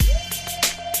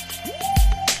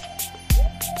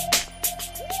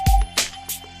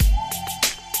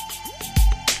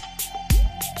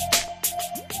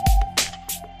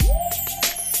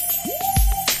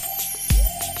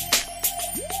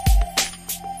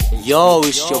Yo,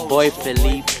 it's your boy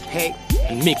Felipe. Hey,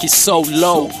 make it so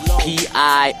low.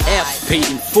 PIF, paid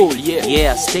in full, yeah.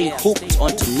 Yeah, stay hooked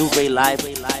onto Nouvelle Live.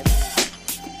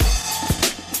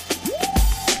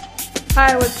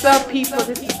 Hi, what's up, people?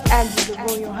 This is Angie, the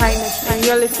Royal Highness, and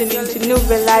you're listening to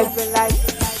Nouvelle Live.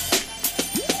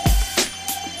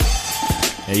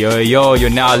 Hey, yo,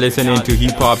 you're now listening to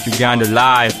Hip Hop Uganda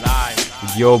Live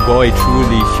with your boy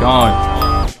truly, Sean.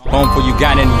 Home for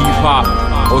Ugandan hip hop,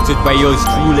 hosted by yours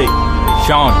truly,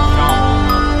 Sean.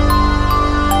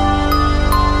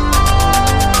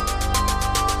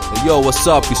 Hey, yo, what's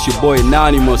up? It's your boy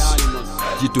Anonymous,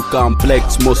 G2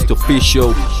 Complex, most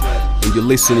official, and you're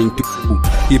listening to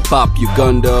Hip Hop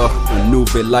Uganda on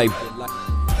Nouvelle Live.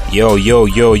 Yo,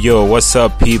 what's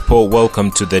up, people?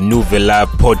 Welcome to the Nouvelle Live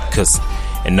podcast.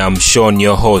 And I'm Sean,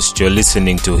 your host. You're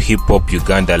listening to Hip Hop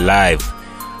Uganda Live.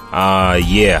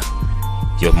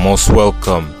 You're most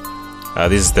welcome.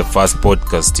 This is the first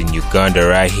podcast in Uganda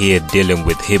right here dealing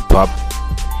with hip hop.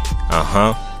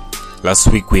 Last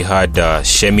week we had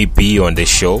Shemi B on the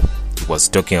show. He was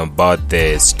talking about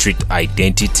the street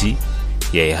identity.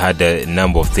 Yeah, he had a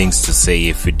number of things to say.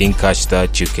 If you didn't catch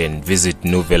that, you can visit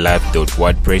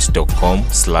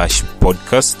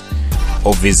nouvellelive.wordpress.com/podcast.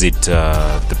 or visit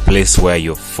the place where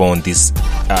you found this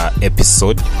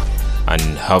episode and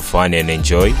have fun and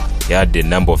enjoy. He had a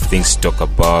number of things to talk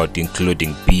about,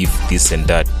 including beef, this and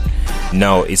that.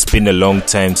 Now, it's been a long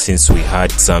time since we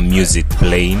had some music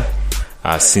playing.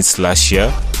 Since last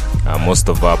year, most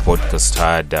of our podcasts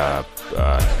had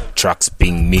tracks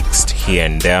being mixed here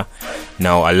and there.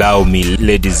 Now, allow me,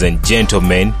 ladies and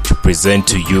gentlemen, to present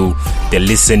to you the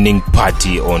listening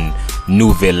party on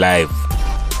Nouvelle Live.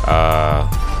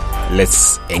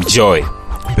 Let's enjoy.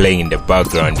 Playing in the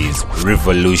background is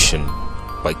Revolution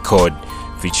by Code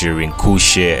featuring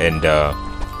Kushe and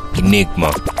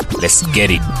Enigma. Let's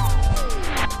get it.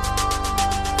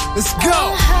 Let's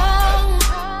go.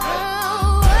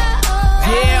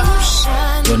 Yeah.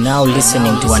 You're now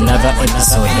listening to another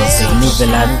episode of the Nouvelle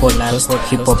Live podcast,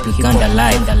 Hip Hop Uganda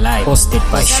Live, hosted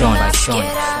by Sean.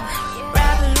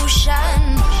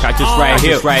 Catch us right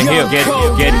here. Get in it.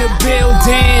 the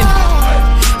building.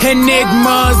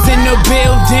 Enigmas in the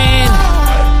building.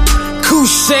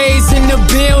 Couches in the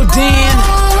building.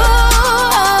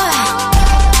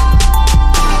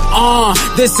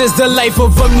 This is the life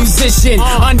of a musician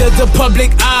under the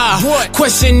public eye.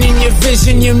 Questioning your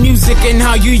vision, your music, and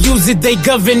how you use it. They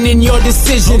governing your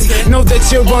decisions. Know that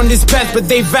you're on this path, but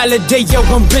they validate your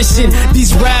ambition.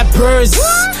 These rappers,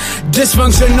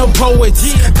 dysfunctional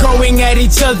poets, going at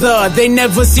each other. They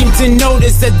never seem to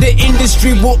notice that the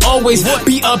industry will always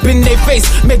be up in their face.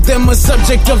 Make them a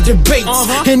subject of debates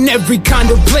in every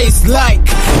kind of place. Like,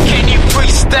 can he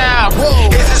freestyle?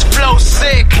 Is his flow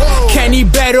sick? Can he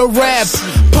better rap?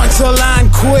 Punch a line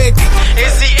quick.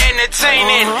 Is he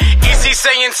entertaining? Is he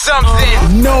saying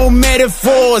something? No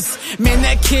metaphors. Man,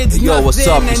 that kid's Hey, yo, what's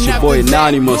up? It's your boy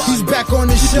Anonymous, He's back on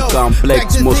the show. G2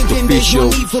 Complex, most official,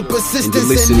 and you're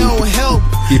listening to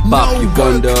Hip Hop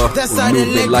Uganda That's on how the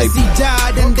Nouvelle Live. legacy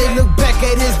died, and they look back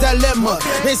at his dilemma.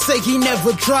 They say he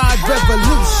never tried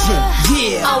revolution.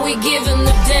 Yeah. Are we giving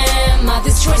the damn? Are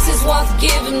these choices worth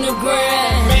giving a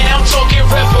grand? Man, I'm talking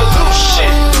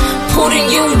revolution. Putting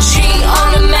UG on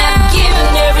the map,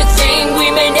 giving everything, we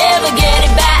may never get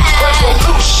it back.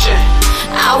 Revolution.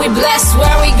 Are we blessed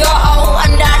where we go?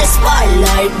 Under the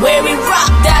spotlight, where we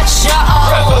rock that show.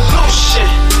 Revolution.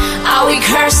 Are we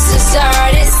cursed as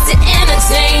artists to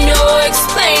entertain or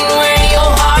explain where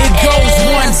your heart It goes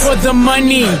is? one for the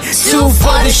money, two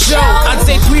for the show. I'd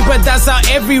say three, but that's how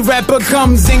every rapper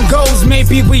comes and goes.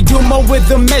 Maybe we do more with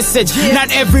the message.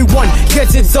 Not everyone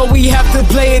gets it, so we have to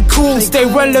play it cool. Stay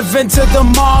relevant to the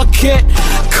market.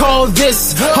 Call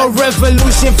this a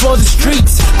revolution for the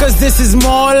streets, cause this is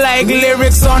more like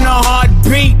lyrics on a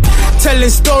heartbeat.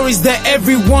 Telling stories that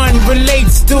everyone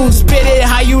relates to. Spit it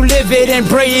how you live it and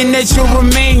praying that you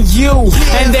remain you,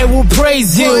 and they will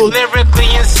praise you.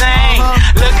 Lyrically insane.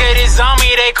 Look at his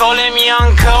homie, they call him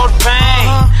Young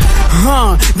Cobain.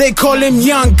 They call him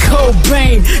Young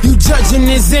Cobain. You judging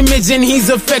his image and he's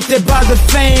affected by the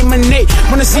fame. And they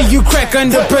wanna see you crack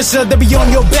under pressure. They be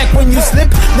on your back when you slip.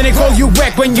 Then they call you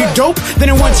whack when you dope. Then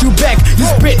they want you back. You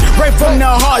spit right from the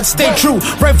heart. Stay true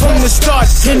right from the start.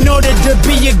 In order to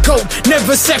be a GOAT,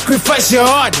 never sacrifice your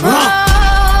heart.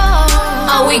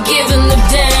 Are we giving the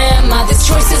damn? Are these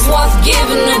choices worth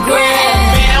giving a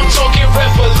grand? Man, I'm talking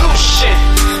revolution.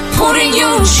 Putting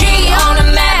UG on the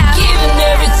map, giving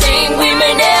everything, we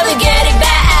may never get it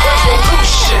back.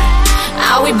 Revolution.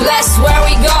 Are we blessed where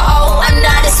we go?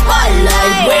 Under the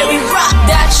spotlight, where we rock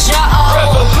that show.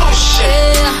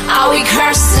 Revolution. Are we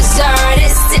cursed as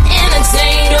artists to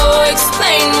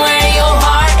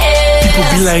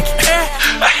like,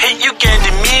 I hate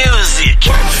Ugandan music.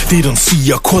 They don't see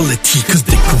our quality cause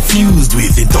they're confused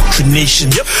with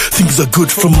indoctrination. Things are good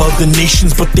from other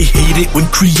nations, but they hate it when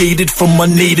created from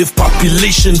our native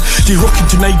population. They rock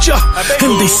into Niger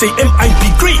and they say M.I.P.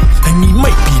 great, and he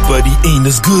might be, but he ain't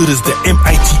as good as the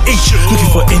M.I.T.H.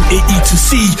 Looking for N.A.E. to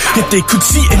see, yet they could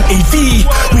see N.A.V.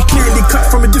 We clearly cut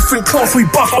from a different cloth, we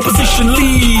buff opposition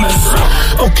leaves.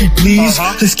 Okay please,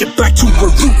 let's get back to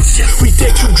our roots. We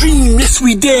dare to dream, yes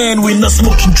we dare, and we're not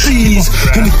smoking trees.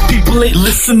 And if people ain't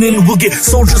listening, we'll get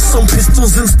soldiers some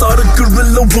pistols and start a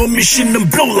guerrilla war mission and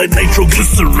blow like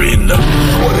nitroglycerin.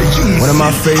 One of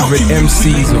my favorite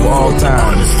MCs of all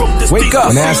time. Wake up!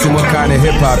 When asked him what kind of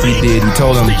hip hop he did, he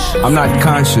told him, I'm not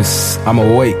conscious, I'm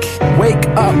awake. Wake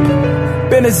up!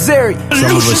 Benaziri!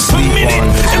 Some of us sleep on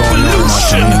what's going on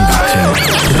in our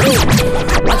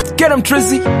community. Get him,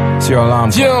 Trizzy! It's your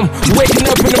alarm. Jim, waking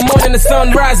up in the morning, the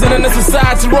sun rising, and the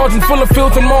society rolling full of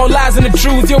filth and more lies and the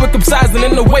truth. You're capsizing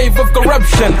in the wave of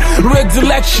corruption. Rigged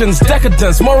elections,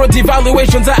 decadence, moral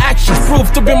devaluations are actions,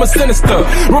 proof to be more sinister.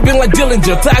 Rubbing like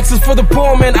Dillinger, taxes for the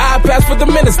poor man, iPads for the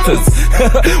ministers.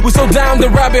 We're so down the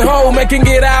rabbit hole, making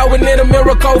it out, we need a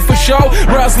miracle for sure.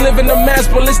 Ross living the mass,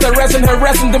 police arresting,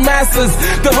 harassing the masses.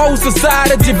 The whole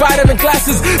society divided in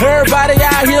classes. Everybody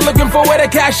out here looking for where the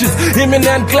cash is.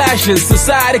 Imminent clashes,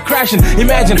 society crashing.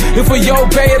 Imagine if we all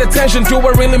paid attention to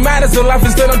what really matters in life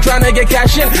instead of trying to get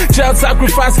cash in. Child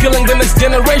sacrifice, killing the next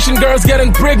generation. Girls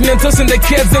getting pregnant, tossing the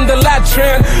kids in the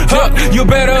latrine. You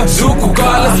better Zukuka.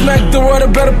 Let's make the world a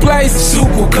better place.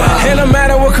 Zukuka. And no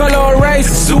matter what color or race.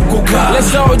 Zukuka.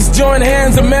 Let's all just join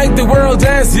hands and make the world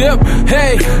dance. Yep.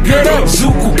 Hey, get up.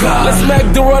 Zukuka. Let's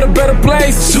make the world a better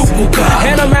place. Zukuka.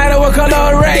 And no matter what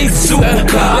color or race.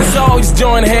 Zukuka. Let's all just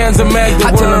join hands and make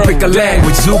the world pick a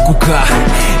language. Zukuka.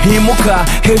 Himuka.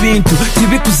 Hebintu.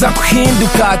 Tibikuza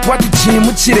kuhinduka.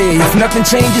 Twatuchimukire. If nothing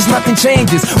changes, nothing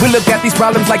changes. We look at these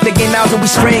problems like they ain't out and we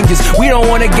strangers. We don't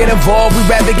wanna get involved, we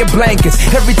rather get blankets.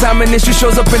 Every time an issue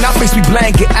shows up in our face, we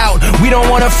blank it out. We don't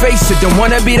wanna face it, don't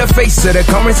wanna be the face of the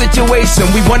current situation.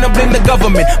 We wanna blame the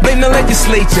government, blame the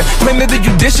legislature, blame that the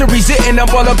judiciary's hitting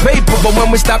up all the paper. But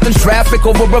when we stop in traffic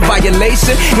over a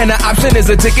violation, and the option is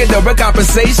a ticket or a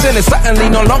compensation, it's certainly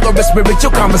no longer a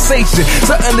spiritual conversation.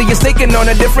 Certainly it's taking on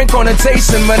a different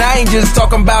connotation. But I ain't just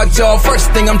talking about y'all.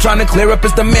 First thing I'm trying to clear up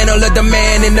is the mantle of the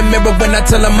man in the mirror when I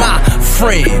tell him my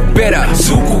friend better.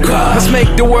 Zukuka. Let's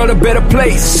make the world a better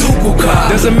place. Zukuka.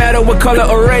 Doesn't matter what color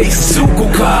or race.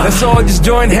 Zukuka. Let's all just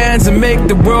join hands and make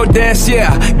the world dance.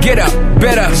 Yeah, get up,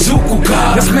 better.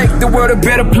 Zukuka. Let's make the world a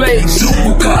better place.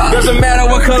 Zukuka. Doesn't matter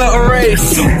what color or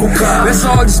race. Zukuka. Let's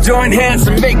all just join hands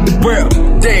and make the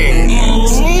world dance.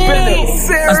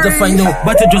 As the final,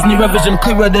 but it was near vision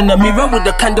clearer than a mirror with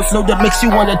the kind of flow that makes you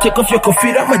wanna take off your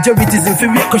kofira. Majority's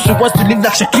inferior cause she wants to live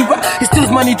like Shakira. He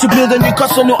steals money to build a new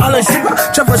castle, no Alan Shearer.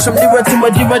 Travels from Lira to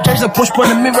Madeira, drives a push on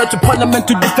the mirror to parliament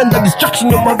to defend the destruction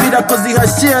of Mavida cause he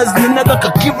has shares in another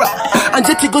Kakira. And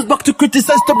yet he goes back to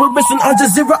criticize terrorists on Al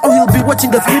Jazeera, or he'll be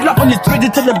watching a thriller on his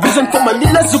 3D television from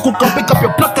Manila. Zukuka, pick up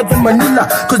your placards in Manila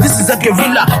cause this is a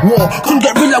guerrilla war. Couldn't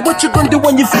get realer. What you gonna do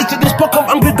when you flee to this pack of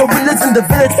angry gorillas in the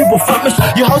village? People famished,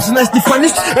 your house is nicely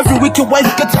furnished. Every week your wife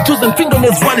gets her toes and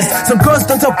fingernails vanished. Some girls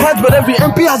don't have pads, but every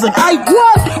MP has an eye.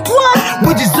 What?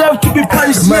 We deserve to be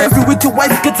punished. Yeah, every week your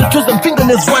wife gets her toes and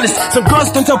fingernails vanished. Some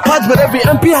girls don't have pads, but every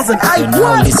MP has an eye. You're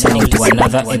now listening to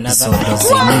another episode of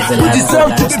the New We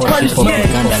deserve to be punished.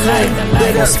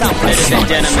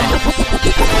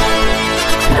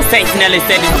 Sentinel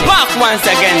said it's back once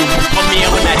again. For me,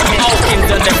 when I take Hawkins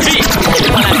on the beat,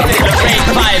 when I say the rain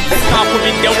vibes, I'm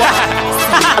with the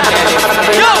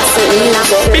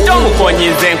Bitomu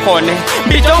konyize nkone,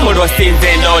 bitomu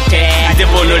rosinze ndote.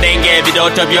 Zibululenge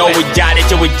bidoto by'obujjale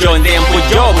ky'obujjonze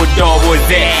mpujja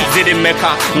obudde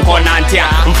zirimeka nkona ntya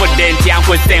nfudde ntya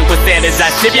nkusenkusereza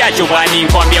sibyakibwani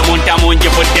nkombye muntamu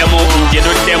njivuddemu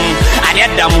njiruddemu ani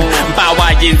addamu mpaawo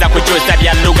ajinza kukyusa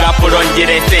bya lugapulo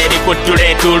njirese eri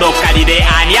kuttule tulokalire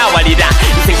ani awalira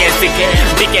nsikesike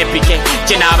mpikepike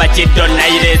kinaaba kiddo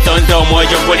nayireeso nze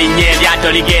omwojo gulinnya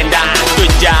eryato ligenda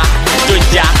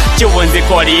tujja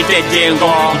kiwunziko liyite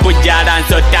jengo mpujjala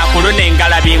nsota ku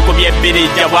lunengalabi nkubye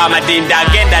ebbirija bw'amadinda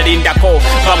agenda lindako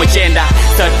va mu kyenda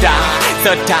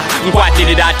sota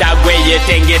nkwatirira atagwe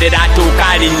yetengerera atuuka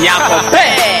alinnyako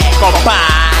kopa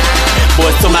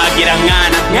bw'osumagira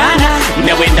ŋŋaana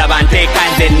ne bwe ndaba nteeka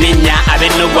nze nninnya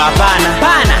ab'ennugu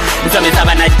apaana nsomesa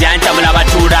banajjanja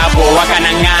mulabatulabo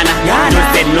wakanangana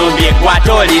ntuse numbye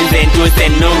kwatolinze ntuse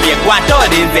numbye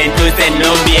kwatolinze ntuse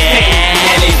numbye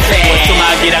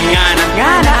osumagira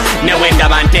ngana newenda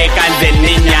banteeka nze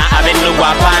ninya abennugu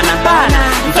apaana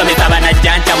nsomesa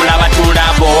banajjanja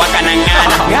mulabatulabo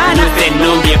wakanangana ntuse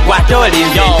numbye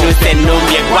kwatolinze ntuse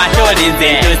numbye kwatolinze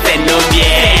ntuse numbye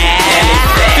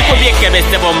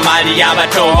sikubyekebesebo mali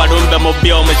y'abato balumbe mu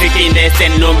by'omuziki ndese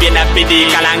numbye na bidi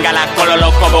kalangala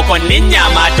kololokoboko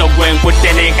ninyamato gwenkutte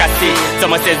n'enkasi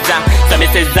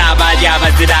someseza abaali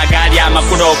abazira agaali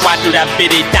amakulu okwatula 2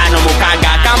 5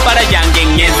 6 kampala yange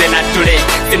ngenze nattule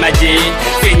simaji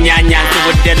sinyanya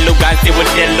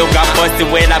nsibudde luga bosi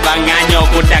bwerabanganya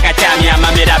okuddaka kyami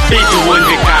amamera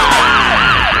bituwunzika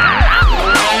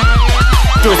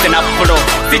tuse na fulo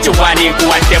sikiwani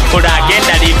nkuwadde fulo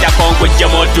agenda lindako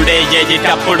nkujjamu otuleye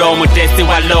gitafulo omutesi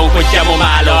walo nkujja mu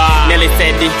maalo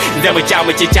nelisedi nze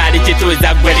bukyamu kikyali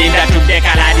kituuza gwe linda tudde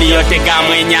kalaniyo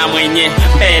tegamwenyamwenye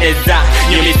mpeereza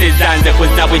nyumisiza nze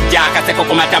kuzza bujja akaseko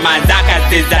ku matama nze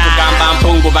akasiza tugamba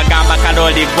mpungu bagamba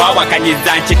kaloli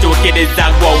gwawakanyiza nkituukiriza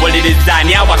gw'owuliriza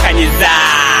ani awakanyiza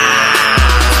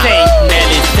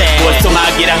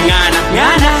osumagira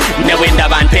ngana newenda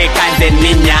banteeka nze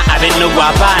ninya abennugu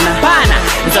apaana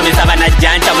nsomesa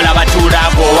banajjanja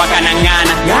mulabatulabo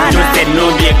wakanangana ntuse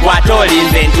numbye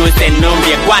kwatolinze ntuse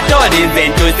numbye kwatolinze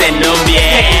ntuse numbye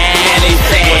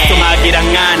osumagira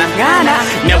ngana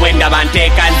newenda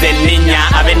banteeka nze ninya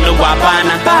abennugu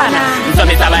apaana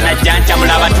nsomesa banajjanja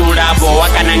mulabatulabo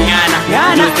wakanangana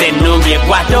ntuse numbye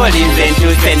kwatolinze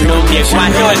ntuse numbye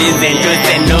kwatolinze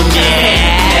ntuse numbye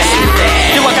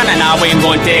tiwakana nawe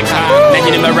ngonteeka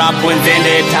nanyini marapu nze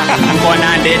ndeeta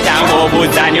nkona ndeeta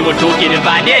ng'obuuza ni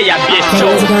mutuukiriva neyabyeto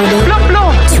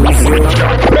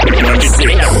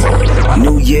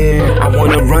New year, I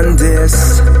wanna run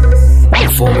this.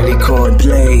 Formerly called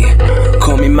Play.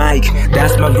 Call me Mike,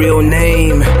 that's my real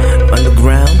name.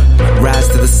 Underground, rise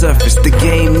to the surface. The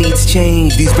game needs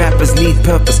change. These rappers need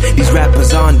purpose. These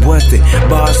rappers aren't worth it.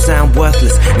 Bars sound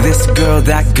worthless. This girl,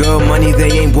 that girl, money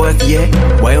they ain't worth yet.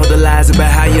 Why all the lies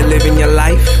about how you're living your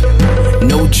life?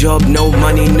 No job, no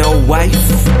money, no wife.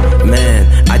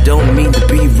 Man, I don't mean to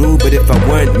be rude, but if I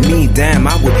weren't me, damn,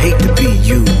 I would hate to be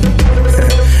you.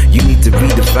 You need to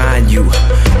redefine you.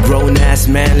 Grown ass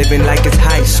man living like it's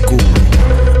high school.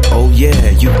 Oh yeah,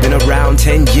 you've been around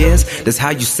 10 years. That's how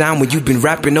you sound when you've been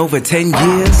rapping over 10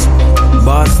 years.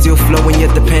 Bars still flowing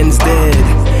yet the pen's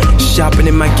dead.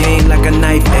 Sharpening my game like a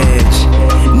knife edge.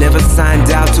 Never signed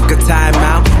out, took a time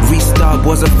out. Restart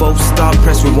was a false start,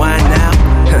 press rewind now.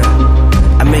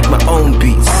 I make my own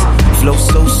beats. Flow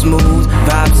so smooth,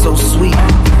 vibe so sweet.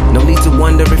 No need to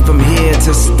wonder if I'm here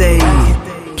to stay.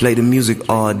 Play the music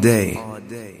all day.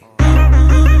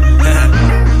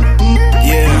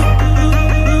 Yeah.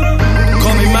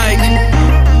 Call me Mike.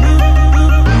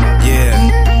 Yeah.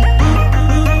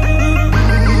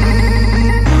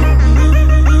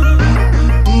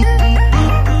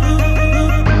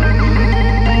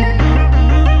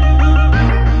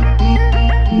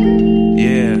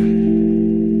 Yeah.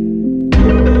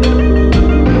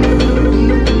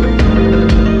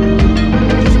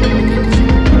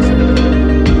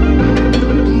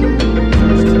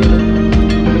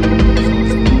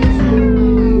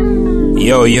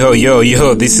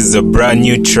 Yo, this is a brand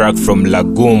new track from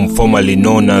Lagoon, formerly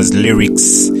known as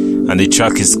Lyrics, and the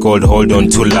track is called Hold On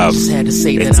To Love.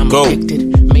 Let's go.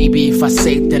 Maybe if I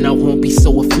say it, then I won't be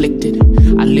so afflicted.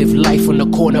 I live life on the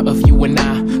corner of you and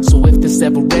I. So if this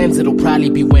ever ends, it'll probably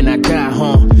be when I die,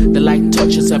 huh? The light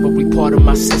touches every part of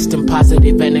my system.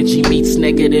 Positive energy meets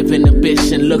negative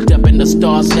inhibition. Looked up in the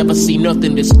stars, never see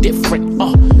nothing that's different.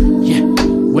 Yeah.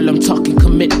 Well, I'm talking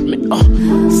commitment.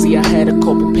 See, I had a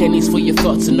couple pennies for your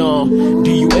thoughts and all.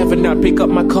 Do you ever not pick up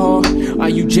my call? Are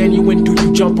you genuine? Do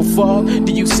you jump or fall?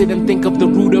 Do you sit and think of the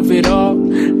root of it all?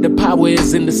 The power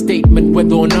is in the statement,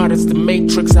 whether or not it's the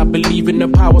matrix. I believe in the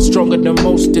power stronger than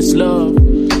most is love.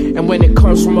 And when it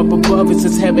comes from up above, it's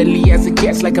as heavenly as it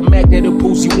gets, like a magnet that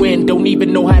pulls you in. Don't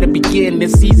even know how to begin.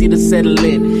 It's easy to settle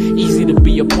in, easy to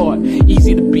be apart,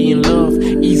 easy to be in love,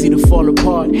 easy to fall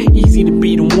apart, easy to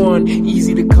be the one,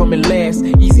 easy to come and last,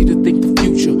 easy to think the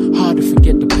future, hard to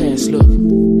forget the past. Look.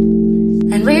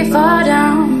 And we fall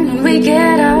down, and we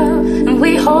get up, and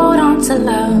we hold on to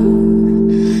love.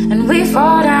 And we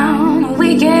fall down, and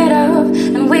we get up,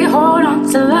 and we hold on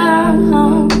to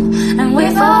love. And we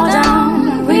fall down,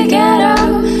 and we get up,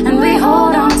 and we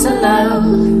hold on to love.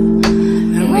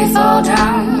 And we fall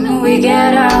down, and we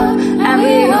get up, and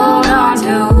we hold on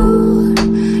to.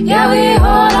 Yeah, we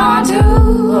hold on to.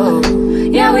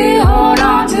 Yeah, we hold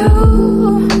on to.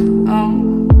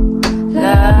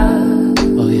 Love.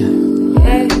 Oh yeah.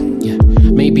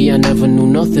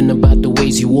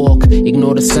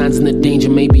 ignore the signs and the danger,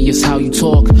 maybe it's how you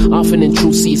talk. Often in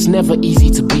truth, see, it's never easy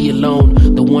to be alone.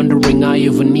 The wandering eye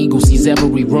of an eagle sees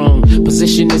every wrong.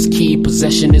 Position is key,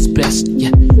 possession is best, yeah.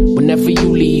 Whenever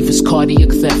you leave, it's cardiac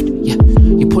theft, yeah.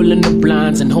 You're pulling the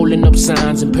blinds and holding up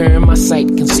signs, impairing my sight,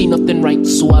 can see nothing right,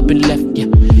 so I've been left, yeah.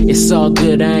 It's all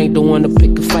good, I ain't the one to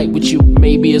pick a fight with you.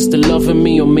 Maybe it's the love in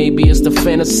me, or maybe it's the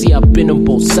fantasy. I've been on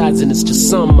both sides and it's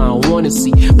just something I wanna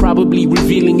see. Probably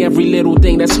revealing every little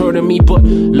thing that's hurting me, but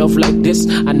love like this,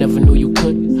 I never knew you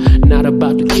could. Not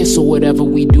about to kiss or whatever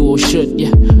we do or should,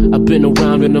 yeah. I've been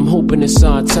around and I'm hoping it's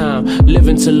our time.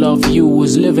 Living to love you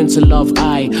is living to love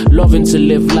I. Loving to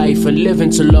live life and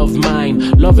living to love mine.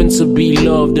 Loving to be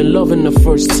loved and loving the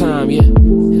first time, yeah.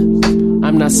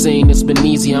 I'm not saying it's been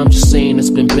easy, I'm just saying it's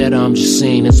been better. I'm just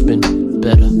saying it's been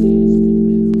better.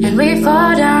 And we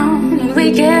fall down and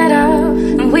we get up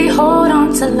and we hold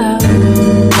on to love.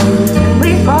 And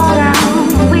we fall down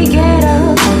and we get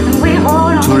up and we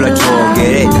hold on to love.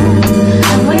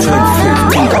 And we fall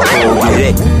down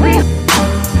and we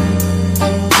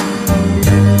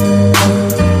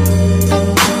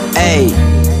Hey.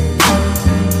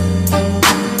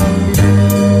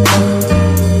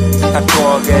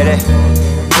 Katwogere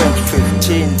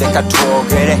 2015 the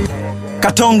katwogere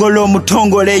Katongolo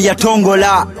mutongole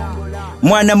yatongola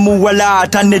mwana muwala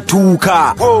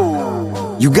atanetuka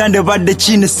Uganda badde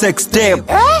chine sex tape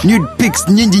nude pics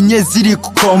nyingi nyeziri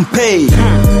ku compare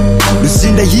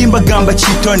Lusinda yimba gamba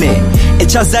chitone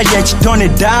echazali ya chitone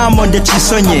Diamond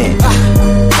chisonye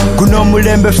Kuno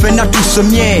mulembe fena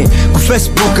tusomye ku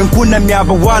Facebook nkuna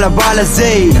myaba wala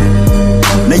balaze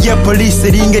Na ye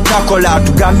police ringe takola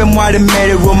tugambe mwale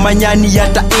mere romanyani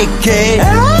yata eke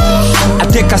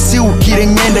Ateka siukire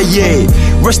ngenda ye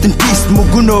Rest in peace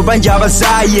muguno banja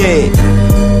abazaye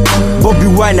Bobby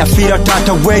Wine afira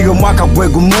tata weyo mwaka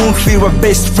gwegu mumfira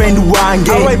best friend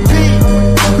wange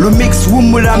Lumix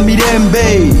wumula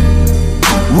mirembe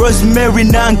Rosemary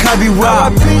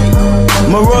nankabiwa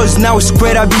Morose now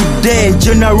square every day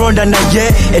Jona Ronda na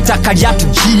ye etaka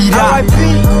lyatujirira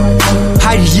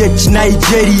Harriet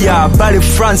Nigeria Barry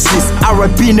Francis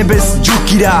R.I.P. nebes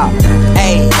jukira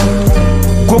Hey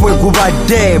Gwe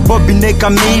gubade Bobby Neka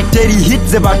military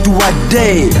hits ebatu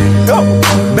wade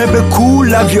Baby cool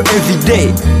love you every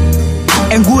day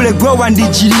Engule gwe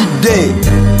wandijiride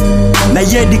Na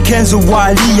yedi kenzo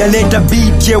wali yaleta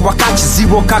beat ye wakati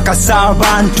zibo kakasa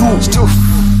abantu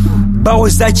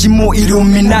Bawoza chimu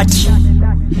Illuminati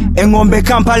Engombe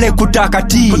Kampala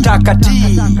kutakati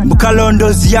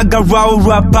Mukalondo ziyagarwawo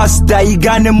rwa pasta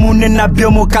Igane mune na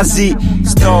byomukazi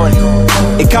Story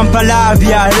Kampala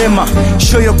byarema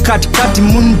Shoyo katikati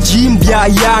munjimbya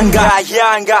yanga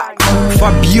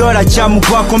Fabiola chamu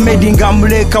gwako medinga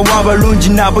muleka wabalungi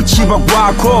nabo chiba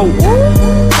gwako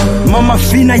Mama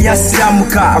Fina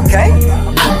yasiramuka okay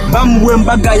Bamuwe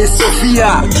mbaga ye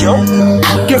Sofia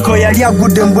Keko yali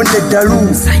agude mbone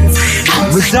dalu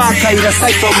Wizaka ila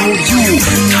saifa muju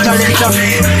Talenta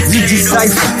Ziji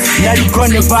saifa Yali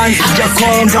kone banzi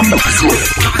jakonga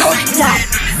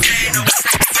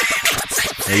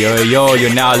Yo,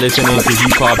 you're now listening to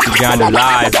Hip Hop Uganda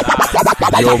Live.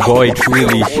 Your boy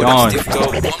truly, Sean.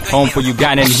 Home for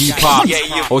Ugandan Hip Hop.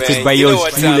 Hosted by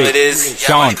yours truly,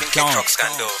 Sean.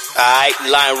 Alright,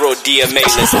 Line Road DMA,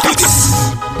 let's do this.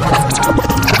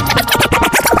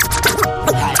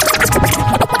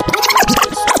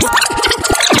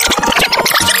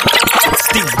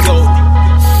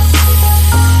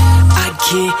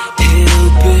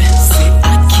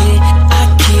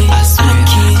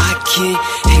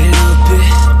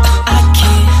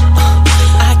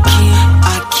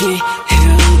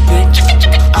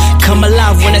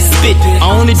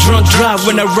 I only drunk drive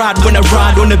when I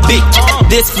ride on the beat.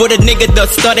 This for the nigga that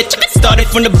started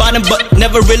from the bottom but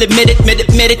never really made it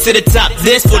to the top.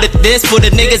 This for the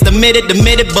niggas that made it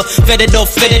but fed it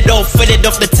off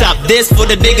the top. This for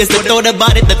the niggas that thought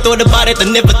about it, that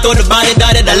never thought about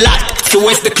it a lot. So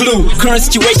where's the clue? Current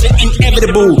situation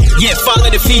inevitable. Yeah,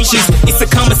 follow the features. It's a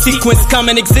common sequence,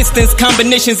 common existence,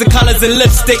 combinations of colors and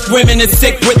lipstick. Women are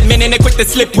sick with men and they quick to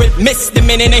slip with. Miss the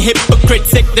men and they hypocrite.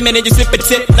 Sick the minute you slip a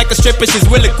tip like a stripper, she's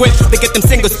well equipped. They get them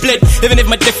single split. Even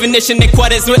if my definition ain't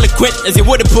quite as well equipped as you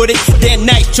would've put it. Day and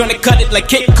night trying to cut it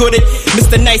like Kate could it.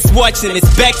 Mr. Nice watching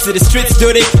it's back to the streets, do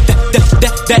it.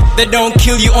 That don't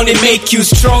kill you, only make you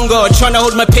stronger. Trying to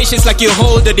hold my patience like you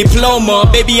hold a diploma.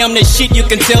 Baby, I'm the shit, you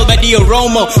can tell by the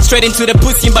aroma. Straight into the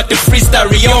pussy, I'm about to freestyle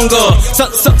Rionga.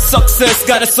 Success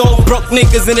got us all broke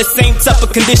niggas in the same type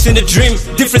of condition to dream.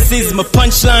 Differences, my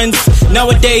punchlines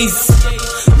nowadays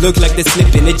look like they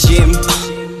slip in the gym.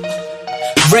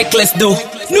 Reckless though,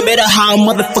 no matter how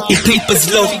motherfucking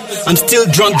paper's low, I'm still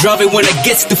drunk driving when I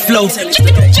gets the flow.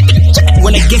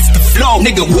 when it gets the flow.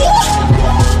 Nigga, what?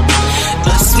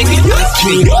 Nigga, you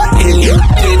can't help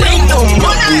it, ain't no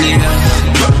money, nigga.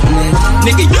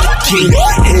 Nigga, you can't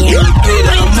help it,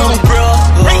 ain't no bro.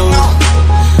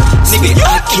 Nigga,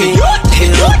 I can't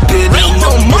help it, ain't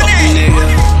no money, nigga.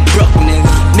 Broke nigga,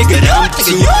 nigga, I'm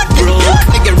too broke.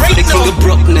 Nigga, for the king of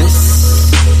brokenness.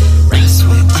 I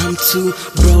swear I'm too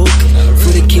broke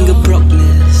for the king of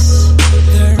brokenness.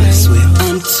 I swear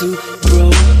I'm too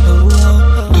broke.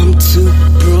 I'm too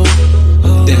broke.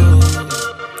 Damn.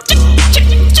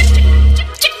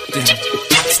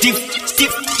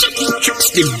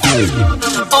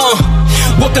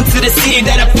 Welcome to the city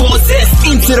that I possess.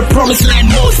 Into the promised land,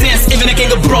 Moses. Even a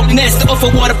king of brokenness, the offer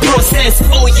water process.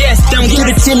 Oh yes, down to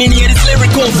the chimney, yeah, this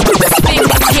lyrical. Things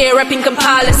here up in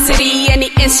Kampala City. Any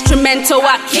instrumental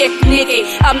I kick, nigga.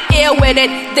 I'm ill with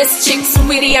it. This chick's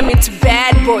witty. I'm into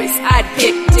bad boys. I'd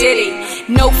pick Diddy.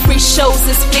 No free shows,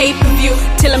 this pay-per-view.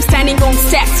 Till I'm standing on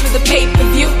sets with a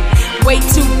pay-per-view. Way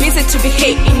too busy to be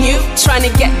hating you. Trying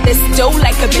to get this dough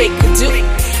like a baker do.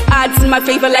 Odds in my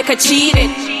favor like I cheated.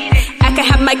 I can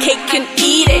have my cake and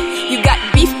eat it. You got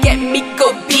beef, get me,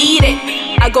 go beat it.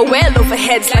 I go well over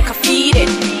heads like I feed it.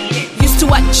 Used to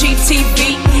watch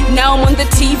GTV, now I'm on the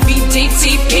TV,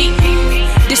 DTP.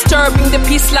 Disturbing the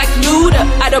peace like Luda.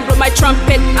 I don't blow my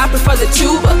trumpet, I prefer the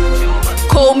tuba.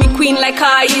 Call me queen like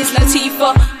I is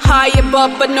Latifah. High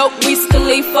above but no Wiz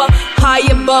Khalifa. High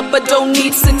above but don't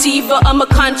need sativa. I'm a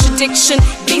contradiction,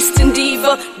 beast and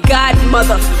diva.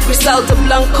 Godmother, Griselda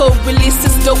Blanco.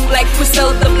 Releases dope like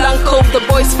Griselda Blanco. The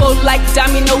boys fall like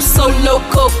domino, so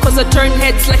loco. Cause I turn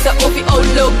heads like the OVO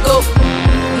logo.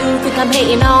 You think I'm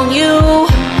hating on you?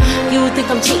 You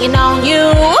think I'm cheating on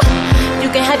you? You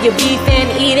can have your beef and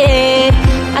eat it.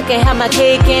 I can have my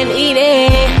cake and eat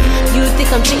it. You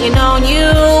think I'm cheating on you?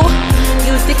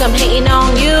 You think I'm hating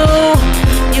on you?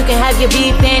 You can have your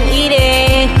beef and eat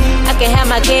it. I can have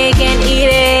my cake and eat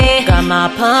it. Got my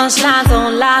punchlines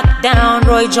on lockdown.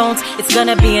 Roy Jones, it's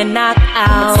gonna be a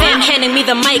knockout. Sam handing me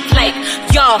the mic like,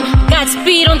 y'all, got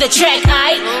speed on the track,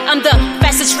 I'm the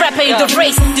fastest rapper in the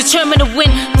race. Determined to win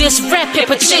this rap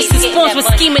paper chase. These spawns were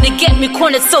scheming to get me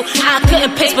cornered so I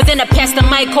couldn't pace. But then I passed the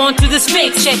mic on to this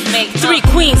fake. Three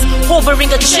queens hovering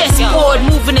a chessboard,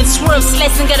 moving and swerve,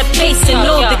 slicing at a pace. And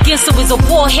no, the Ginsu is a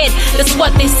warhead, that's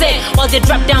what they said. While they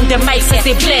drop down their mics as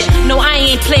they bled. No, I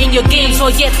ain't playing your games or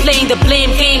yet playing the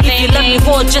blame game. If you love me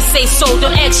more, just say so.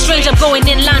 Don't act strange, I'm going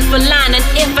in line for line. And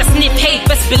if I snip hate,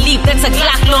 best believe that's a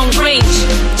Glock long range.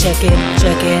 Check it,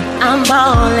 I'm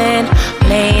ballin',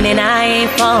 playing and I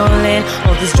ain't falling.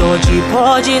 All this Georgie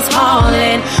Porgy's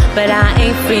calling, but I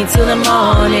ain't free till the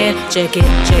morning. Check it,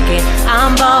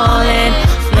 I'm ballin',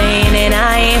 playing and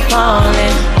I ain't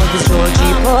falling. All this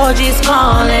Georgie Porgy's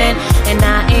calling, and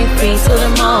I ain't free till the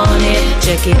morning.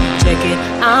 Check it,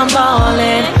 I'm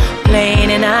ballin', playing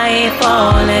and I ain't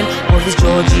falling. All this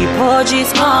Georgie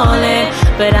Porgy's calling,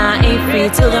 but I ain't free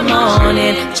till the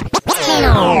morning.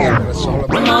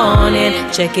 Morning,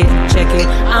 check it,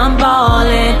 I'm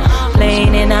ballin',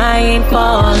 playing and I ain't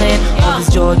falling. All this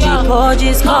Georgie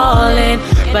Porgy's calling,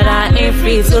 but I ain't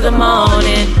free till the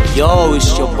morning. Yo,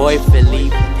 it's your boy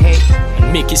Felipe.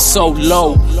 Make it so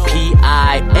low,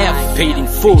 PIF, paid in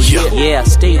full. Yeah,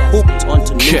 stay hooked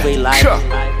onto New Life.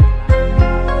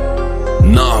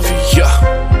 Navi,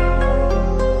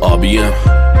 RBM.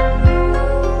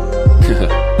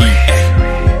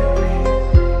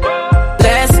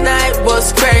 Last night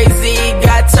was crazy,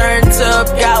 got turned up,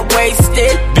 got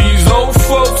wasted. These old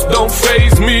folks don't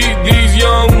faze me, these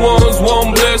young ones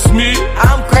won't bless me.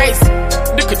 I'm crazy,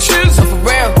 nigga cheers. No for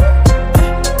real,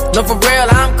 no for real,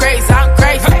 I'm crazy.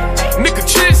 Nigga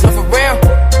cheers. No for real,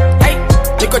 hey,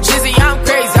 nigga cheesy, I'm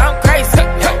crazy.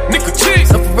 Nigga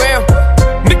cheers. No for real,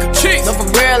 nigga cheers. No for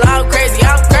real, I'm crazy.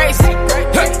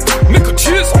 Nigga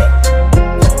cheers.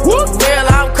 For real,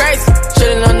 I'm crazy.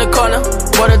 Chillin' on the corner,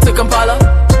 water to Kampala.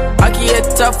 I can hit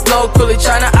tough flow, coolly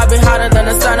China. I've been hotter than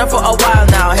a sauna for a while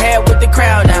now. Head with the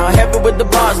crown now, heavy with the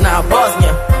bars now.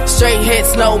 Bosnia, straight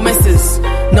hits, no misses.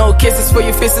 No kisses for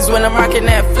your fists when I'm rocking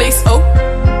that fleece. Oh,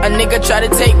 a nigga try to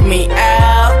take me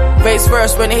out. Face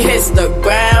first when it hits the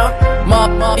ground.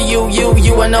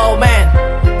 You an old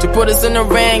man. To put us in the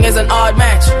ring is an odd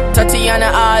match.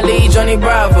 Tatiana Ali, Johnny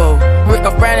Bravo. Rick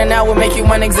of Brandon, I will make you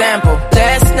one example.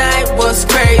 Last night was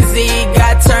crazy,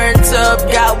 got turned up,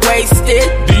 got wasted.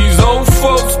 These old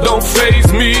folks don't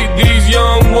faze me, these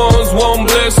young ones won't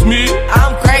bless me.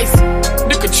 I'm crazy,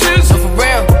 nigga cheers. No for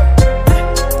real,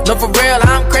 no for real,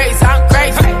 I'm crazy.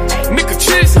 Nigga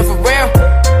cheers. No for real,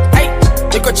 hey,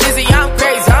 nigga cheesy, I'm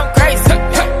crazy.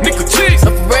 Nigga cheers.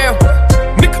 No for real,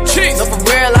 nigga cheers. No for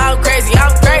real, I'm crazy.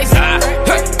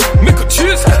 Nigga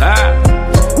cheers.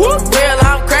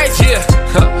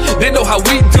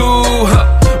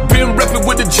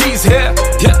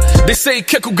 say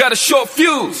Keku got a short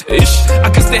fuse. Ish, I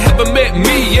guess they haven't met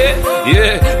me yet.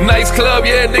 Yeah, nice club,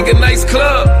 yeah, nigga, nice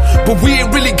club. But we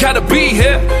ain't really gotta be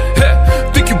here.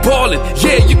 Think you ballin',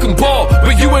 yeah, you can ball,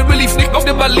 but you ain't really sneak off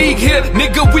in my league here.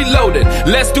 Nigga, we loaded.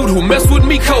 Last dude who messed with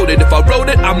me coded. If I wrote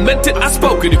it, I meant it, I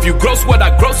spoke it. If you gross what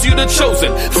I gross, you the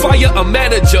chosen. Fire a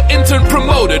manager, intern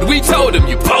promoted. We told him,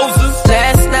 you posers.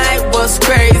 Last night was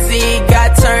crazy,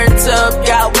 got turned up,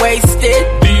 got wasted.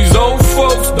 These old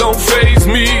folks don't faze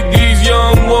me, these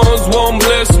young ones won't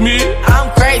bless me. I'm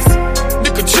crazy.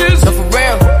 Nigga, cheers. No, for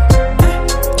real.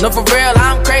 No, for real,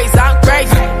 I'm crazy, I'm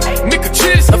crazy. Nigga,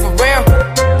 cheers. No, for real.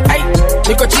 Hey,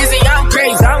 nigga, cheesy, I'm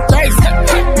crazy, I'm crazy.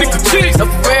 Nigga, cheers. No,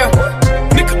 for real.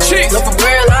 Nigga, cheers. No, for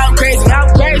real, I'm crazy, I'm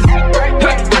crazy.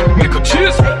 Nigga,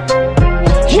 cheers.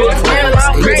 Yeah, for real,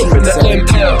 I'm crazy. From the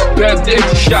ML, bad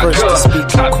empty shotgun.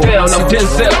 Top down, I'm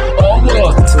Denzel. All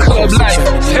war, club life,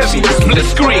 heavy, split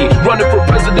screen. Running for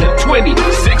president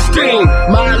 2016.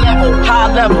 My level,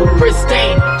 high level,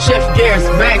 pristine. Chef Garrett's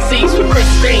vaccines for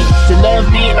Christine. To love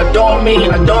me, adore me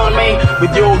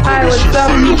with your Hi, what's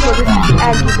up, people? This is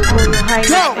Aggie, the Royal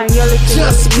Highness, and you're listening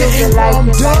Just to New getting Life.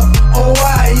 warmed up, oh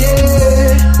why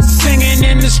yeah. Singing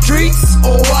in the streets,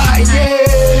 oh why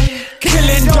yeah.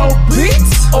 Killing dope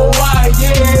beats, oh why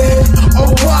yeah.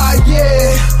 Oh why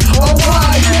yeah, oh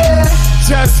why yeah.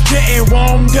 Just getting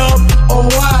warmed up, oh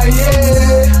why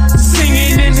yeah.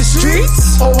 Singing in the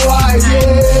streets, oh why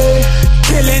yeah.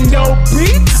 Killing dope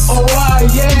beats, oh why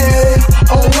yeah.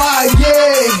 Oh why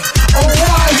yeah, oh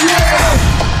why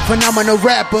yeah. Phenomenal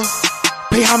rapper,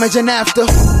 pay homage and after.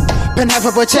 Pen half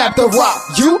of a chapter, rock,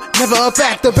 you never a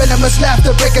factor. Venomous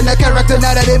laughter, breaking the character.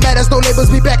 Now that it matters, no labels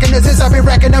be backing the since I've been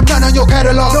racking up none on your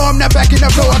catalog. No, I'm not backing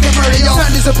up, bro, I can murder y'all.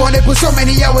 Time disappointed, put so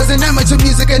many hours in amateur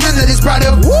music and none of this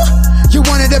product. Woo! You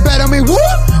wanted to battle me, woo?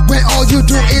 When all you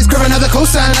do is grab another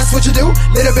cosign, that's what you do.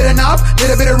 Little bit of knob,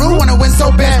 little bit of room. Wanna win so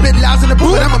bad, spit lies in the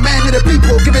booth. But I'm a man of the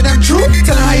people, giving them truth.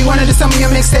 Tell them how you wanted to sell me a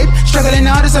mixtape. Struggling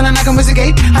artist on a knock and was a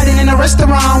gate. Hiding in a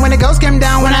restaurant when the girls came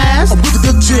down when I asked. I'm with the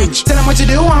good change. Tell them what you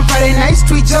do on Friday nights.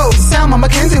 Tweet jokes, Selma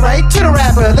Mackenzie, right? Twitter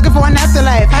rapper, looking for an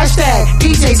afterlife. Hashtag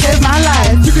DJ save my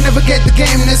life. You can never get the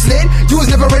game this lit. You was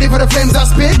never ready for the flames I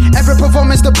spit. Every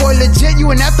performance, the boy legit.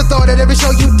 You an afterthought at every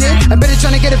show you did. I bet you're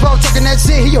trying to get involved talking that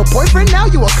shit. He your boyfriend now?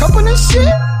 You a couple and shit?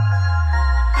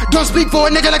 Don't speak for a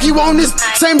nigga like he want this.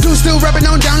 Same dude still rapping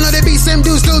on downloaded beat. Same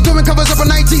dude still doing covers up on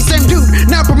IT. Same dude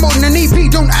now promoting an EP.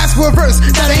 Don't ask for a verse,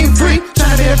 that ain't free.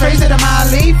 Tryna be the phrase that I'm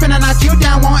leave. Finna knock you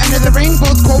down, won't enter the ring.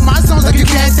 Both quote my songs like you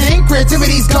can't think.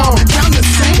 Creativity's gone, count the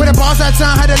same. With a boss that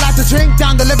time, had a lot to drink.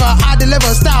 Down deliver, I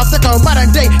deliver. Style sicker,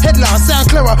 modern day Hitler. Sound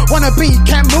clearer, wanna be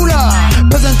Kamula.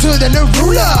 Present to the new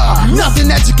ruler. Nothing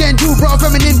that you can do, bro.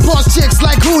 Feminine boss chicks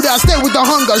like Huda. Stay with the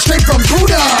hunger, straight from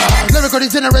Buddha. Lyrical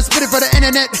degenerate, spit it for the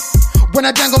internet. When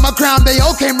I dangle my crown, they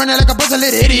all came running like a bunch of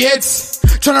little idiots.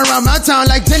 Tryna around my town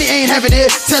like Jenny ain't having it.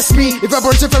 Test me, if I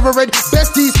brought your favorite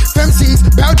besties, femcies,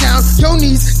 bow down, your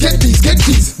knees, get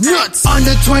these nuts.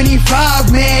 Under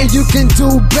 25, man, you can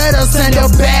do better. Send a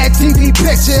bad TV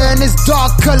picture and this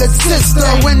dark colored sister.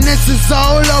 When this is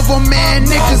all over, man,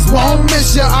 niggas won't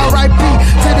miss you. R.I.P.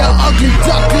 to the ugly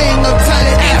duckling of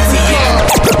Thailand,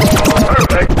 Africa.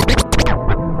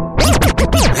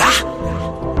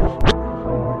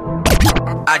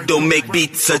 I don't make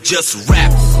beats, I just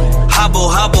rap. Hobble,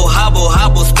 hobble, hobble,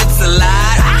 hobble, spits a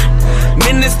lot.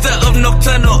 Minister of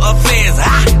Nocturnal Affairs.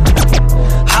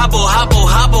 Hobble, hobble,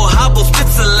 hobble, hobble,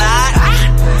 spits a lot.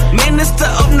 Minister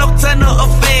of Nocturnal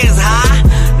Affairs,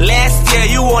 Last year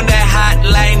you on that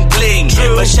hotline bling.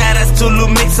 True. But shout outs to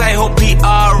Lumix, I hope he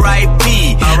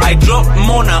R.I.P. I dropped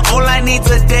Mona, all I need's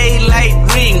a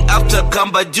daylight ring. After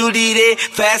Kamba Judy Day,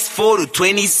 fast forward to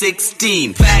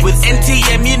 2016. Facts. With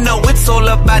NTM, you know it's all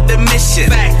about the mission.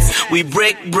 Facts. We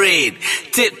break bread,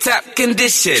 tip-top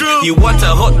condition. True. You want a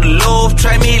hot loaf,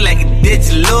 try me like did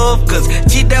you love? Cause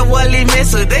Chida Wally man,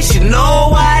 so they should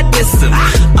know I diss him.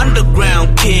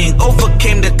 Underground king,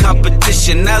 overcame the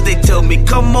competition. Now they tell me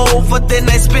come over, then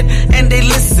I spit and they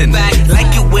listen.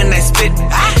 Like it when I spit,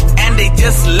 and they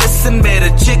just listen. Met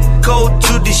a chick called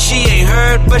Judy, she ain't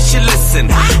heard, but she listen.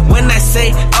 When I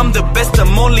say I'm the best,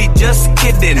 I'm only just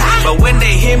kidding. But when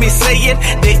they hear me say it,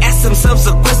 they ask themselves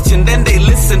a question. Then they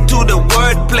listen to the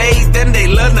wordplay, then they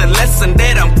learn a lesson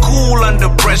that I'm cool under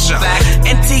pressure.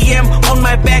 NTM on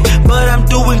my back, but I'm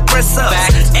doing press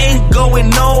ups. Ain't going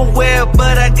nowhere,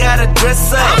 but I gotta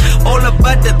dress up. All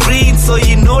about the green, so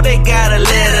you know they gotta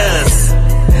let us.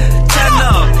 Turn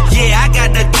up, yeah, I got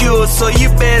the cure, so you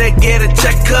better get a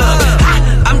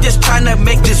checkup. I'm just trying to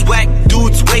make these whack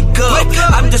dudes wake up.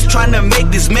 I'm just trying to make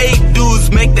these made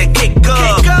dudes make their cake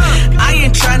up. I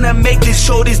ain't trying to make this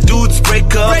show these dudes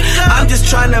break up. I'm just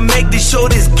trying to make this show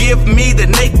this give me the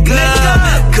nigga.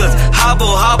 Cause hobble,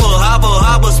 hobble, hobble,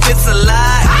 hobble spits a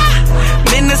lie.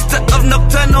 Minister of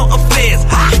Nocturnal Affairs.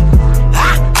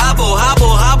 Hobble,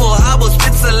 hobble, hobble, hobble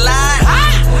spits a lie.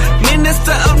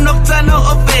 Minister of Nocturnal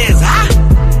Affairs.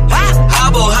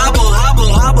 Hobble, hobble,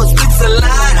 hobble, hobble spits a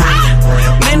lie.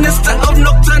 Minister of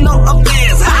Nocturnal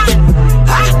Affairs.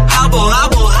 Hobble,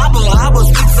 hobble, hobble, hobble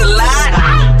spits a lie.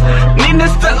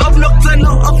 Minister of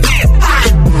Nocturnal Affairs.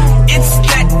 It's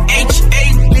that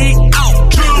H-A-B-O.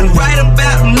 And right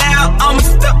about now, I'm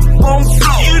stuck on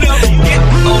flow. Get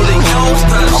all the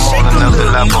youngsters, shake a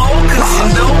little more. Cause you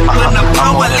know when I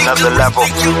blow, I leave another level.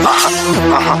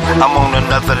 I'm on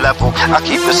another level. I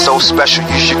keep it so special.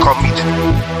 You should call me the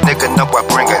nigga. Know I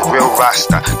bring a real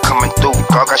roster coming through.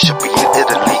 Dog, I should be in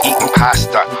Italy eating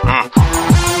pasta.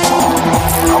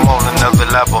 I'm on another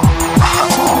level.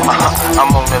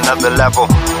 I'm on another level.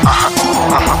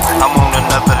 I'm on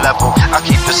another level. I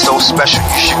keep it so special.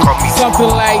 You should call me something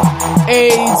like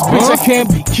AIDS, bitch, I can't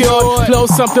be cured. Flow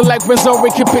something like Rizzo,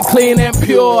 keep it clean and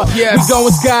pure. We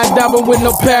going skydiving with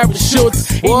no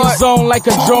parachutes. In your zone like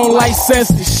a drone license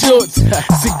to shoots.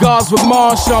 Cigars with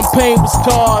Mars, champagne with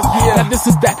stars. Now this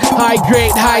is that high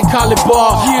grade, high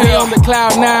caliber. They on the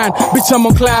cloud 9, bitch, I'm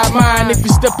on cloud 9. If you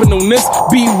stepping on this,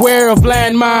 beware of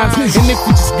landmines. And if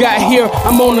you just got here,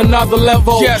 I'm on another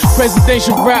level.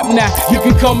 Presidential rap now, you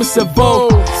can call me Savo.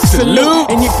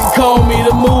 Salute, and you can call me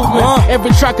the movement.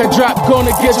 Every track I drop,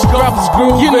 gonna get your rappers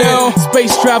grooving. You know,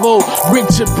 space travel,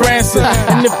 Richard Branson.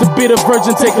 And if the bitter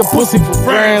virgin take a pussy for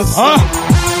France.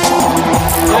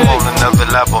 I'm on another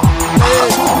level.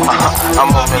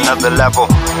 I'm on another level.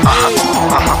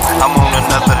 I'm on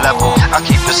another level. I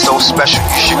keep it so special.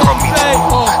 You should call me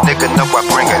nigga. Know I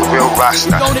bring a real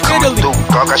roster coming through.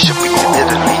 Dog, I should be in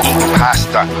Italy eating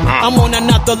pasta. I'm on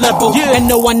another level, and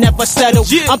no one never settle.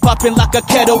 I'm popping like a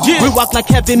kettle. We rock like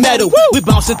heavy metal. We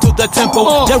bouncing to the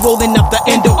tempo. They're rolling up the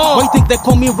endo. Why you think they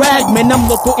call me rag, man? I'm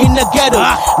local in the ghetto.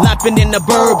 Laughing in the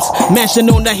burbs, mansion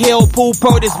on the hill, pool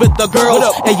parties with the girls.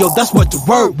 Hey yo, that's what the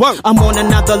word. I'm on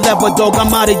another level, dog.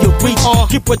 I'm out of your reach.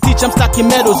 Keep a teach, I'm stacking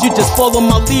medals. You just follow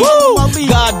my lead.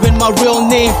 God been my real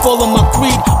name, follow my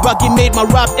creed. Rocky made my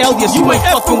rap alias. You ain't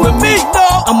fucking with me.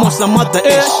 I'm on some other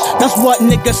ish. That's what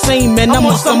niggas say, man. I'm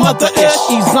on some other ish.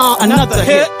 He's on another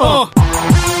hit. I'm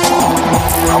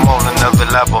on another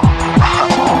level.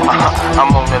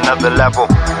 I'm on another level.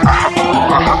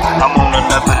 I'm on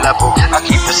another level. I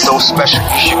keep it so special.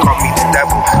 You should call me the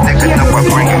devil. Nigga, know I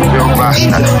bring a real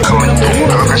roster coming through.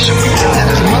 Dog, I should be in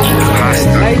Italy eating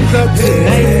pasta. Lights up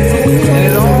tonight, and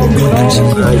it all belongs to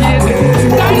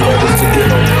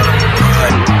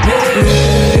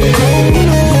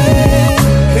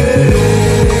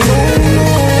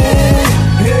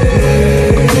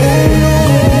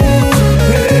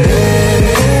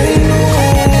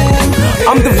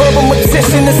I'm the verbal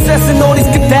magician, assessing all these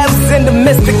cadavers in the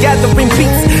midst of gathering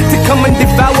beats to come and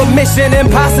devour. Mission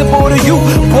impossible to you.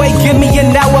 Boy, give me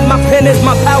an hour. My pen is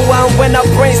my power, and when I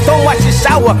brainstorm, watch it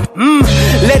shower.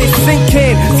 Let it sink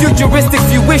in. Futuristic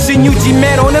fruition, UG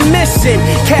man on a mission.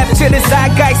 Capture the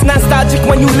zeitgeist, nostalgic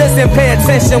when you listen. Pay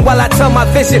attention while I tell my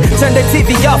vision. Turn the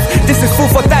TV off. This is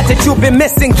food for thought that you've been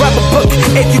missing. Grab a book,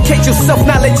 educate yourself.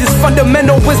 Knowledge is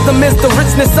fundamental. Wisdom is the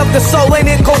richness of the soul.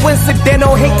 Ain't it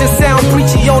coincidental? Hate to sound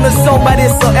preachy on the song, but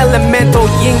it's so elemental.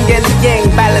 Yin and yang,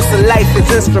 balance of life is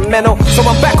instrumental. So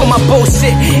I'm back on my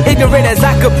bullshit, ignorant as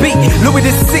I could be. Louis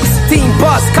the 16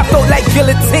 bars, copped out like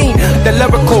guillotine. The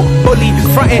lyrical bully,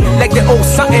 frontin' like the old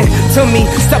something to me.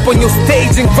 Step on your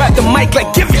stage and grab the mic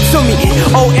like give it to me.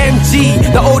 OMG,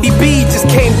 the ODB just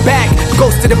came back.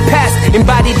 Ghost to the past,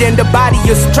 embodied in the body.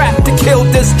 You're strapped to kill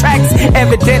this tracks.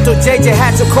 Evidental, JJ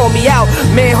had to call me out.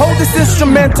 Man, hold this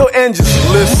instrumental and just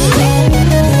listen.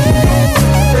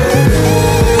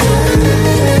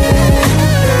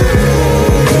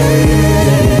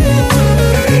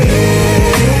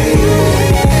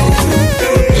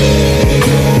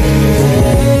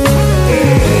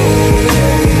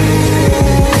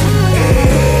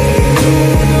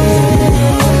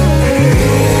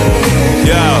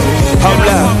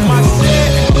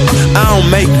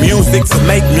 Make music to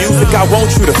make music. I want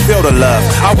want you to feel the love.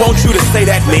 I want you to say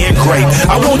that man great.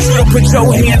 I want you to put your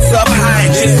hands up high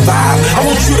and just vibe. I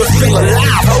want you to feel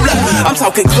alive. Hold up, I'm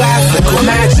talking classical,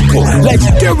 magical,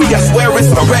 legendary. I swear it's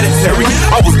hereditary.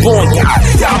 I was born God,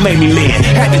 y'all made me man.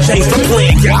 Had to change the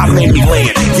plan, y'all made me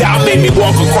land. Y'all made me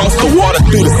walk across the water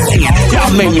through the sand.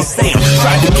 Y'all made me Sam.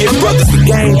 Tried to give brothers the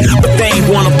game, but they ain't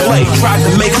wanna play. Tried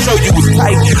to make sure you was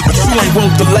tight, but you ain't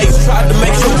want the lace. Tried to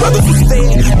make sure brothers was fed,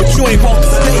 but you ain't want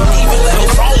the steak. Even let them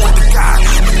wrong with the guy,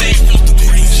 but they ain't want the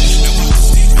praise.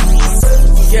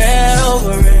 Get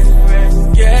over it,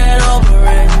 get over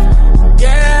it,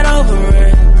 get over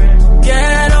it,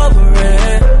 get over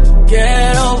it,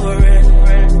 get over it,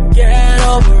 get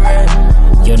over it.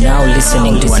 You're now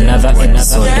listening to another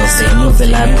episode of the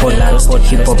New Live podcast,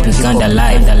 Hip Hop Uganda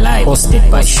Live,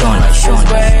 hosted by Sean.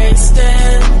 Wasting,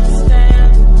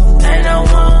 and I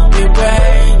won't be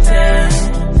waiting.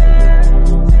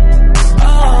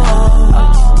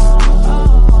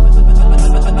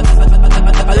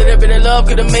 A little bit of love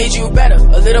could've made you better.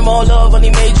 A little more love only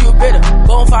made you bitter.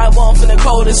 Bonfire warmth in the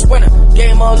coldest winter.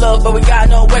 Game more love, but we got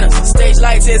no winners. Stage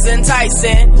lights is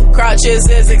enticing. Crouches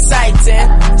is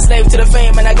exciting. Slave to the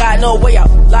fame and I got no way out.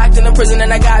 Locked in a prison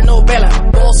and I got no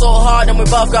bailout. Going so hard and we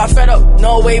both got fed up.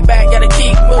 No way back, gotta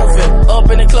keep moving.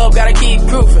 Up in the club, gotta keep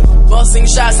grooving. Busting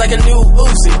shots like a new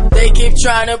Uzi. They keep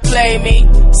trying to play me.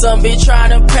 Some be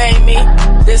trying to pay me.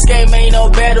 This game ain't no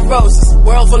bed of roses.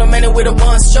 World full of men with the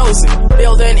ones chosen.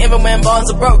 Building even when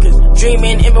bonds are broken.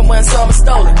 Dreaming even when some are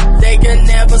stolen. They can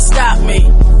never stop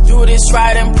me. Do this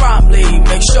right and promptly.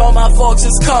 Make sure my folks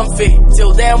is comfy.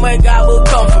 Till then when God will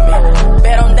come for me.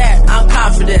 Bet on that, I'm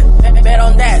confident. Bet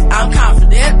on that, I'm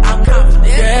confident. I'm confident.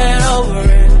 Get over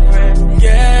it.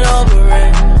 Get over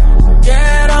it.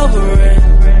 Get over it.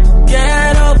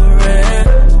 Get over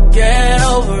it. Get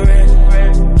over it.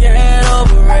 Get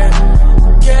over it.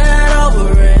 Get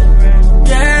over it.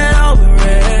 Get over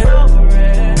it.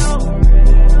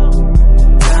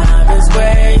 Time is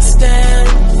wasting,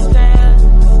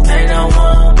 and I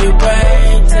won't be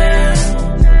waiting.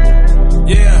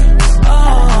 Yeah.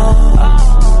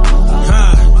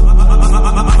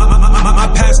 My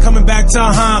past coming back to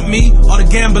haunt me. All the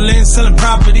gambling, selling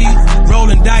property,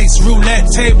 rolling dice, roulette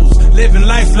tables, living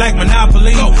life like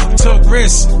Monopoly. Took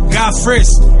risks, got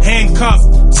frisked, handcuffed,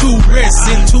 2 wrists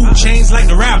and 2 chains like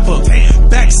the rapper.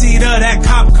 Backseat of that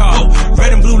cop car,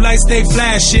 red and blue lights they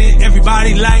flashing.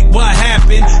 Everybody like what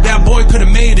happened. That boy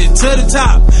could've made it to the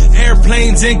top.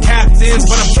 Airplanes and captains,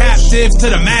 but I'm captive to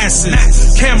the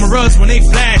masses. Cameras when they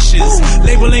flashes.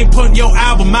 Label ain't putting your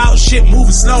album out. Shit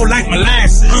moving slow like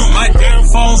molasses. My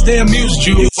downfalls they amused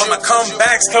you, but my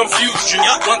comebacks confused you.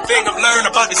 One thing I've learned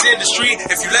about this industry: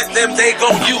 if you let them, they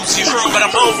gon' use you. But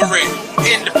I'm over it.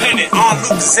 Independent, on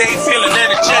Lucas ain't feeling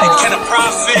energetic. Can a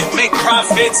profit make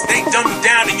profits? They dumb you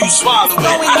down and you swallow it.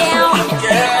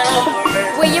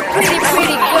 We're your pretty,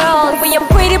 pretty girls. We're your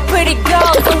pretty, pretty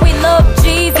girls. And we love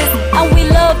Jesus. And we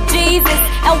love Jesus.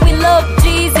 And we love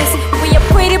Jesus. We're your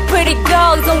pretty, pretty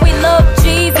girls. And we love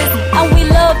Jesus. And we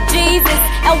love Jesus.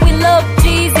 And we love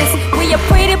Jesus. We're your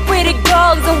pretty, pretty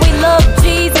girls. And we love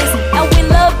Jesus. And we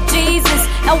love Jesus.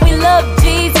 And we love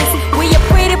Jesus. We're your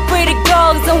pretty, pretty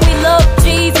girls. And we love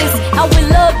Jesus. And we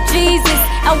love Jesus.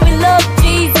 And we love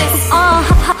Jesus.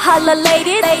 Holla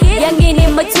ladies, youngin'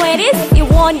 in my 20s. It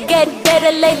won't get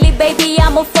better lately, baby,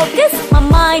 I'm a focus. My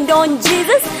mind on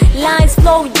Jesus, lines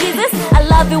flow Jesus. I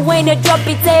love it when you drop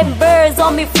it, 10 birds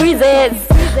on me freezes.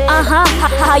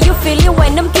 How you feeling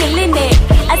when I'm killing it?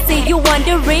 I see you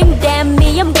wondering, damn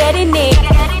me, I'm getting it.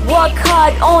 Work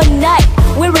hard all night,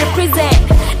 we represent.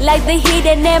 Like the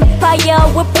hidden empire,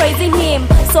 we're praising him.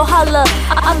 So holla,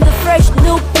 I'm the fresh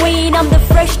new queen, I'm the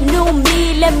fresh new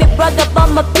me. Let me brag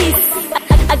about my peace.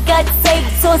 I got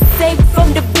saved, so saved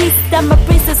from the beast. I'm a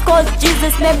princess cause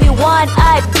Jesus made me one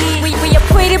I be. We are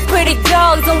pretty, pretty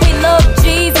girls and we love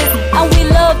Jesus. And we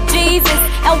love Jesus,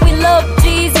 and we love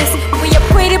Jesus. We are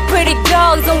pretty, pretty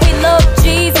girls and we love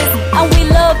Jesus. And we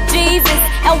love Jesus,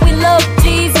 and we love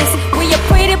Jesus. We are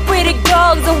pretty, pretty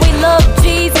girls and we love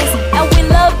Jesus. And we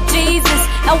love Jesus,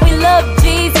 and we love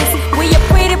Jesus. We are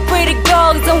pretty, pretty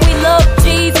girls and we love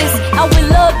Jesus. And we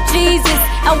love Jesus,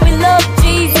 and we love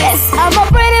Jesus. I'm a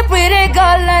pretty, pretty girl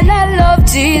and I love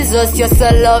Jesus. Jesus, yes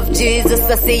I love Jesus,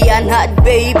 I say I'm not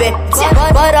baby.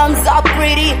 But I'm so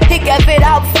pretty, he gave it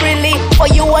out freely. For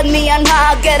you and me and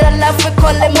her, get a love, we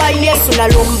call him my name. Suna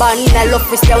lumba, na love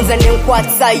for sounds and then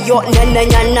kwatsa yo.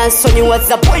 Nana, so you was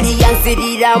a poli and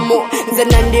ziramo.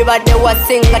 Zenandi bade was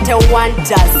sing at a one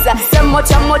jazz. So much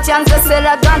and the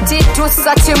selaganti to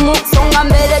such a move. Songa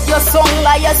mele yo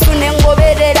songa ya sunengo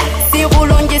vedera. Si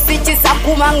bulungi sichi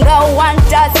sakumanga one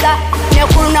jazz.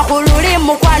 Nekuruna kuluri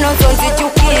mukwano zonzi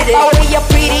chukire. Oh, we are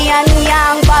pretty and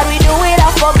young, but we do it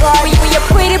all for God. We are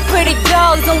pretty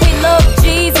girls and we love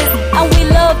Jesus. And we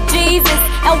love Jesus.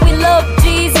 And we love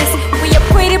Jesus. We are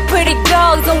pretty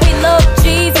girls and we love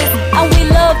Jesus. And we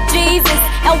love Jesus.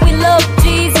 And we love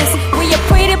Jesus. We are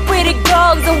pretty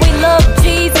girls and we love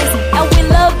Jesus. And we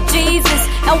love Jesus.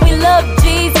 And we love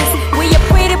Jesus. We are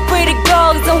pretty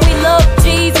girls and we love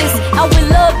Jesus. And we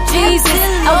love Jesus.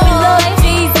 And we love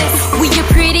Jesus. We are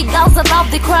pretty girls that love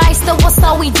the Christ. That was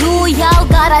how we do. Y'all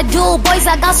gotta do. Boys,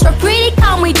 I got so pretty.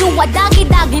 Can we do a doggy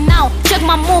now? Check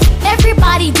my move.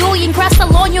 Everybody doing Christ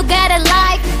alone. You get a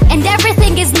life. And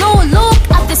everything is new. Look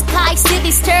at the sky. See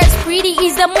the stars. Pretty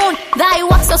is the moon. Thy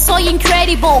works are so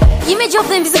incredible. Image of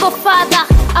the invisible Father.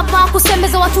 Apa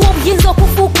kusemeza watu obuyinza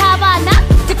okufuuka abaana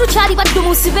tetukyali baddu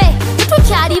musibe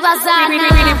tetukyali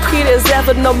bazaana. Pretty as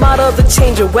ever, no matter the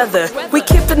change of weather. We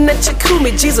keep the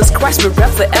Nechikumi, Jesus Christ, we're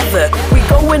forever. We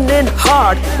going in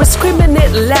hard, we're screaming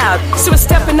it loud. So we're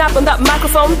stepping up on that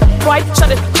microphone, right?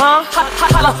 Shut it,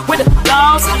 holla with the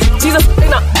dogs. Jesus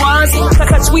ain't not ones.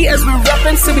 Catch we as we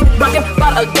rapping, so we bugging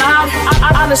about a God.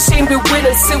 I'm ashamed we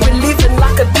winning, so we living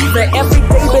like a diva. Every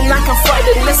day been like a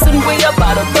Friday. Listen, we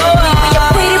about to go.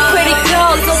 We are pretty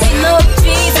girls and we love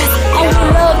Jesus. And we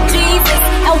love Jesus.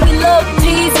 And we love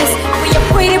Jesus. We are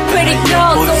pretty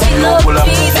girls and we love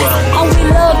Jesus. And we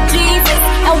love Jesus.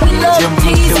 And we love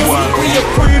Jesus. We are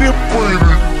pretty.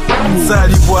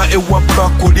 Nzalibwa ewa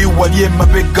bakuli wali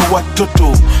emabega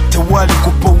watoto tewali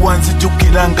kupowa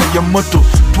nzijukiranga ya moto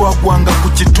twagwanga ku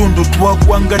kitundu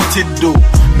twagwanga kiddo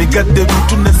migadde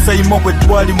lutu ne sayimo bwe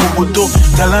twali mu buto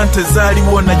talante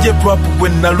zaaliwo naye rap gwe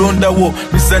nalondawo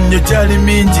mizannyo gyali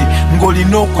mingi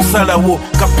ng'olina okusalawo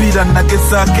kapiira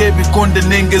nagezaako ebikonde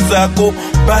nengezaako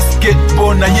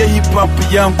basketball naye hip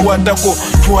hop yankwatako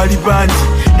twali bangi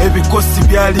ebikosi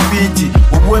byali bingi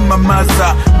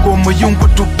obwemamaza ng'omuyungu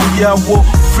tuguyawo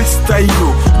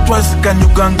freestyle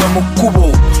twazikanyuganga mu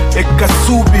kkubo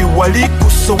ekasuubi wali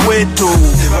ku Soweto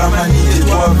tebamanyi gye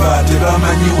twava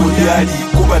tebamanyi webyali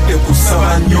kubadde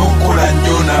kusaba nnyo kola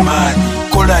nnyo n'amaanyi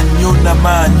kola nnyo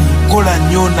n'amaanyi kola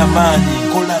nnyo n'amaanyi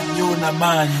kola nnyo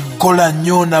n'amaanyi kola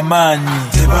nnyo n'amaanyi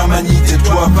tebamanyi gye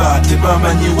twava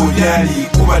tebamanyi webyali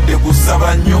kubadde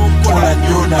kusaba nnyo kola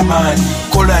nnyo n'amaanyi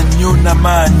kola nnyo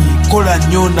n'amaanyi kola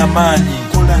nnyo n'amaanyi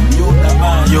kola nnyo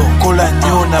n'amaanyi yo kola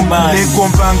nnyo n'amaanyi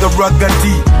nekombanga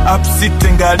ragati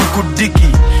upsite ngali ku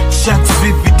diki Shanks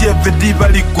VVD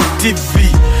bali ku TV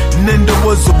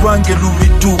n'endowoozo lwange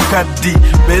lubituuka ddi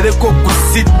beereko ku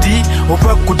CD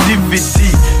oba ku DVD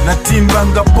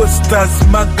natimbanga posters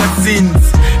magazines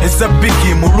eza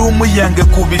bigi mu luumu yange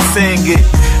ku bisenge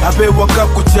ab'ewaka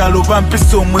ku kyalo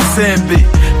bampisa omuzembe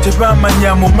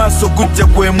tebamanya mu maaso gujja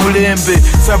gwe mulembe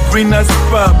Sabrina's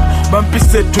Pub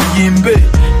bampise tuyimbe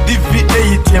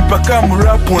DV8 empaka mu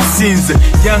rapu nsinze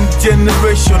young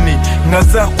generation nga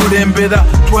zakulembera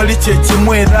twali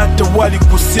kyekimu era tewali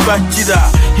kusibakira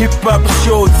hip hop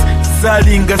shows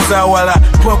zalinga zawala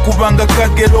twakubanga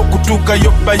kagera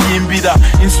okutuukayo bayimbira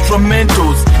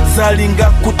instrumentals zalinga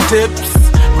ku tapes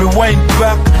rewind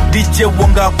back DJ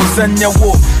wonga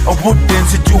akuzannyawo obudde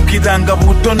nzijukiranga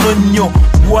butono nnyo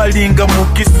bwalinga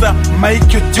mukisa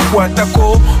maikyo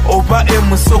kikwatako oba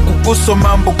emuso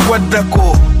kugusoma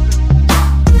mbukwaddako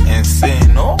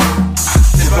enseno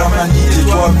tebamanyi gye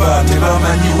twava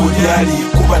tebamanyi webyali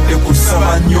kubadde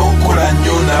kusaba nnyo kola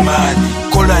nnyo n'amaanyi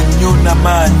kola nnyo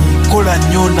n'amaanyi kola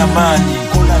nnyo n'amaanyi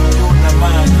kola nnyo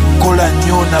n'amaanyi kola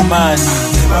nnyo n'amaanyi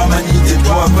tebamanyi gye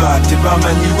twava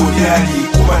tebamanyi webyali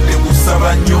kubadde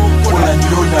kusaba nnyo kola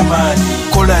nnyo n'amaanyi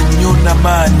kola nnyo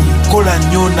n'amaanyi kola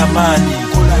nnyo n'amaanyi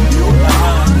kola nnyo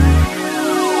n'amaanyi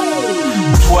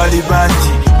twali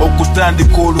bangi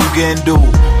okutandika olugendo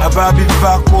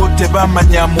ababivaako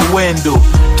tebamanya muwendo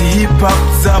ti hip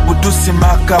hop zaabu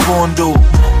tusima akabondo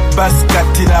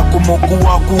basikatira ku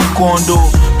muguwa ku nkondo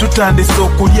tutandise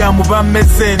okulyamu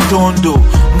bameze entondo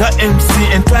nga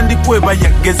MC entandikwa eba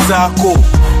yagezaako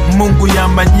Mungu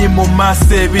yamanyi mu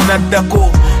maaso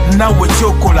ebinaddako nawe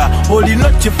kyokola olina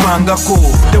okivangako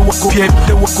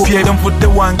tewakupye nvudde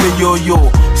wange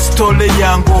yoyo sitole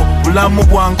yango bulamu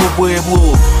bwange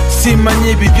bwebwo simanyi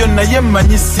ebibyo naye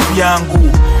mmanyi si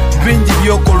byangu bingi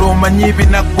byokola omanyi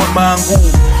binaggwa mangu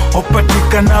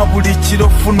opatikana buli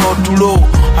kiro funa otulo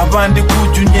abandi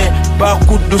kujunye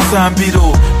bakuddusa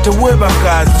mbiro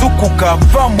tewebaka zukuka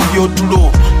va mu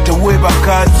byotulo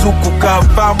tewebaka zukuka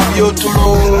va mu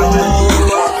byotulo.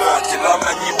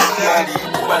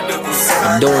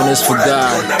 I'm doing this for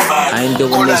God, I ain't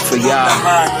doing this for y'all.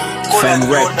 Fam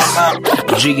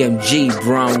Records, GMG,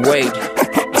 Brown Wade,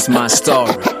 it's my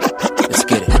story. Let's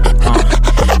get it.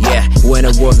 Yeah, when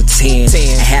I was a 10,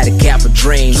 I had a cap of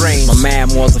dreams. My man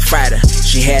was a fighter,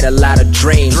 she had a lot of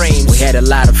dreams. We had a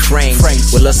lot of frames,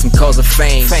 with us some cause of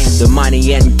fame. The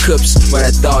money and cups were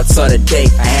the thoughts of the day.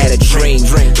 I had a dream,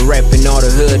 rapping all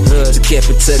the hood to keep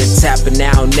it to the top, and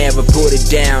now I'll never put it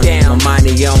down. My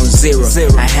money on zero,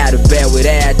 I had to bear with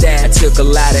that. I took a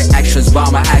lot of actions,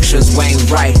 but my actions ain't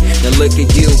right. Now look at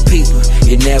you people,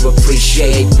 you never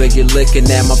appreciate, but you're looking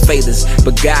at my failures.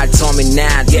 But God told me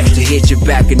now to hit your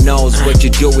back and knows what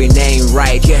you're doing ain't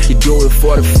right. You do it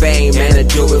for the fame and I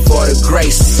do it for the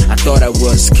grace. I thought I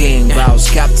was king, but I was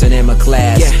captain in my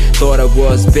class. Thought I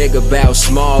was big, but I was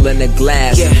small in the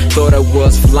glass. Thought I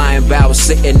was flying, but I was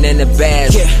sitting in the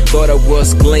bass. Thought I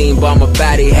was clean, but my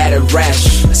body had a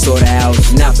rash. I saw that I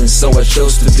was nothing, so I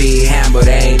chose to be him. But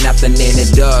there ain't nothing in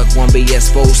the dark, won't be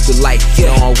exposed to light.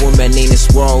 No woman in this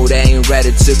world ain't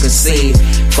ready to conceive.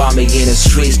 Find me in the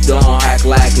streets, don't act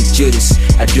like a Judas.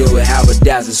 I do it how it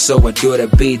does it, so I do it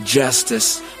to be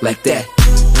justice. Like that.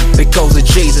 Because of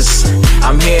Jesus,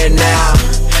 I'm here now.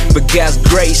 But God's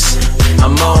grace,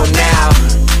 I'm on now.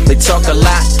 They talk a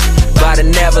lot, but I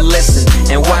never listen.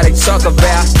 And what they talk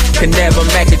about can never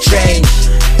make a change.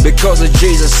 Because of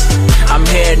Jesus, I'm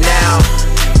here now.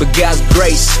 But God's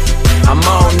grace, I'm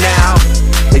on now.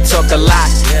 They talk a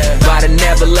lot, but I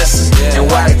never listen. And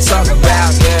what they talk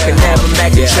about can never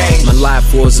make a change. My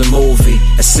life was a movie,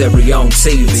 a series on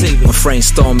TV. My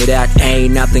friends told me that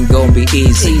ain't nothing gonna be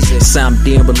easy. Some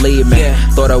didn't believe me,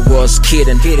 thought I was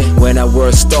kidding. When I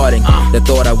was starting, they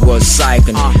thought I was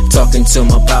psyching. Talking to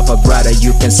my papa, brother,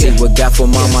 you can see what God for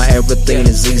mama. Everything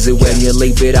is easy when you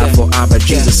leave it out for Abba.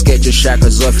 Jesus, get your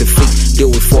shackles off your feet. Do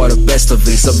it for the best of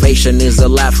it. Salvation is a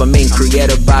life, I mean,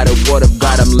 created by the word of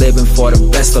God. I'm living for the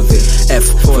best of it. F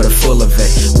for the full of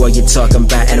it. What you talking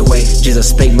about anyway?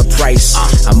 Jesus paid my price.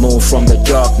 I moved from the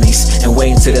darkness and way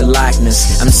into the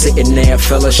likeness. I'm sitting there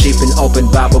fellowshipping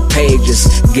open Bible pages,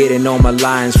 getting all my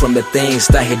lines from the things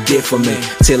that he did for me.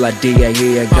 Till I did,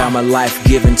 I got my life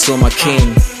given to my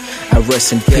King. I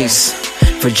rest in peace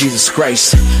for Jesus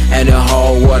Christ, and the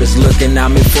whole world is looking at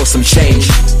me for some change.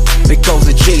 Because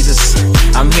of Jesus,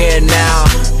 I'm here now.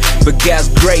 But God's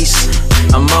grace,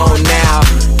 I'm on now.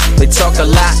 They talk a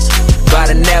lot, but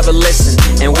I never listen.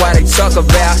 And what they talk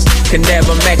about can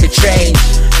never make a change.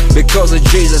 Because of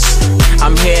Jesus,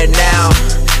 I'm here now.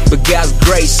 But God's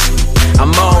grace,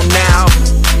 I'm on now.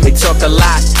 They talk a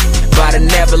lot, but I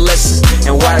never listen.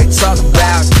 And what they talk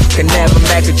about can never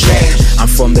make a change. I'm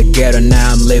from the ghetto,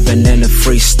 now I'm living in a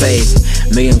free state.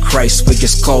 Me and Christ, we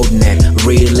just coding it,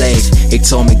 relate. He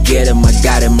told me get him, I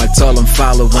got him, I told him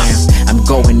follow him. I'm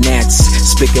going nuts,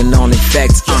 speaking on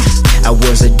effects. I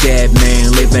was a dead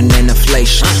man, living in the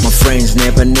flesh. My friends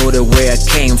never knew the way I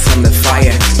came from the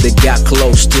fire. They got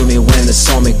close to me when they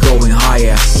saw me going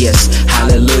higher. Yes,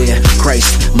 hallelujah,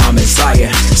 Christ, my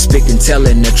Messiah. Speaking,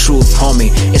 telling the truth,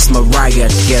 homie, it's my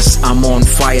riot. Yes, I'm on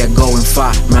fire, going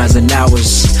 5 miles an hour.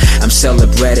 I'm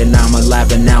celebrating, I'm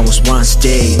alive and I was once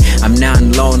dead. I'm not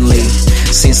lonely,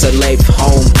 since I left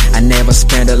home. I never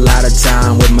spent a lot of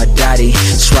time with my daddy.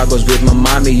 Struggles with my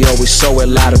mommy, always saw a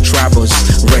lot of troubles.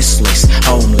 Restless,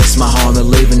 homeless, my homie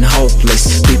living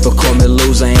hopeless. People call me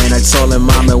loser and I told him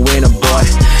I'm a winner, boy.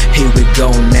 Here we go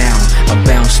now, I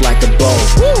bounce like a ball.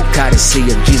 Courtesy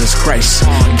of Jesus Christ,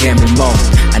 give me more.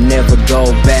 I never go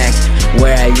back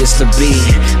where I used to be,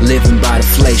 living by the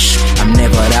flesh. I'm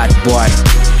never that boy.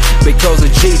 Because of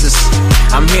Jesus,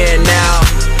 I'm here now.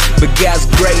 But God's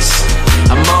grace,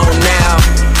 I'm on now.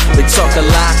 They talk a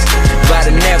lot, but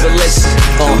I never listen.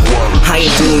 I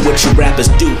ain't doing what you rappers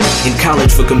do. In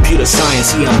college for computer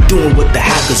science, yeah, I'm doing what the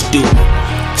hackers do.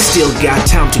 Still got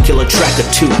time to kill a track or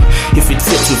two. If it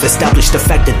fits, we've established the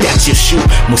fact that that's your shoe.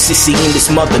 Musisi in this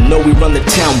mother, know we run the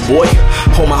town, boy.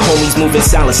 All my homies moving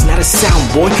silence, not a sound,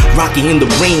 boy. Rocky in the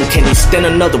ring, can you stand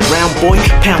another round, boy?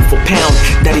 Pound for pound,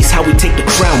 that is how we take the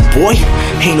crown, boy.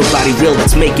 Ain't nobody real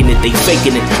that's making it, they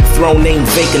faking it. Throne ain't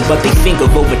vacant, but they think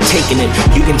of overtaking it.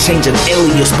 You can change an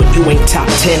alias, but you ain't top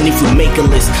 10 if you make a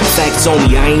list. Facts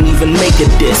only, I ain't even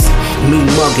making this. Me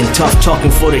mugging, tough talking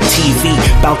for the TV.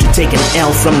 About to take an L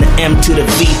from the M to the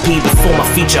VP. Before my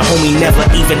feature, homie never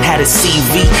even had a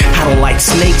CV. I don't like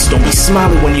snakes, don't be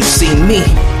smiling when you see me.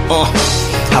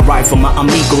 I ride for my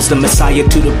amigos, the messiah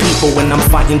to the people. When I'm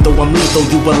fighting, though I'm lethal,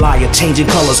 you a liar. Changing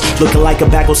colors, looking like a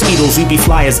bag of Skittles. We be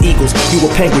fly as eagles, you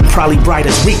a penguin, probably bright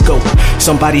as Rico.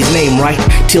 Somebody's name, right?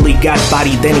 Till he got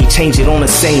body, then he changed it on the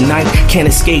same night. Can't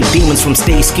escape demons from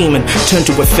stay scheming. Turn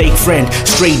to a fake friend,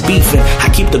 straight beefing. I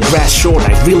keep the grass short,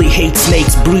 I really hate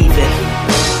snakes breathing.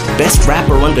 Best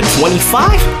rapper under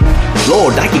 25?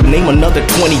 Lord, I could name another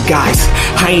 20 guys.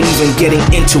 I ain't even getting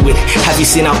into it. Have you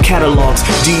seen our catalogs?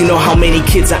 Do you know how many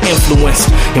kids I influenced?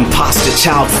 Imposter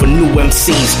child for new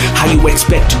MCs. How you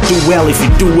expect to do well if you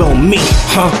do well me,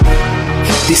 huh?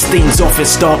 These things often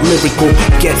start lyrical,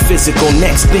 get physical.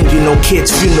 Next thing you know,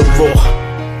 kids' funeral.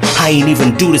 I ain't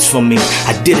even do this for me,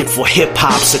 I did it for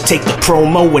hip-hop. So take the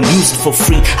promo and use it for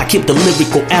free. I keep the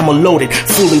lyrical ammo loaded,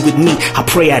 fully with me. I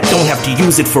pray I don't have to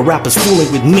use it for rappers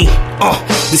fooling with me.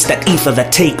 This that ether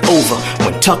that take over.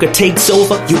 When Tucker takes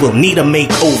over, you will need a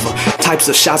makeover. Types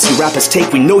of shots you rappers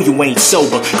take, we know you ain't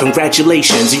sober.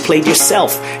 Congratulations, you played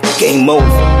yourself, game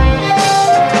over.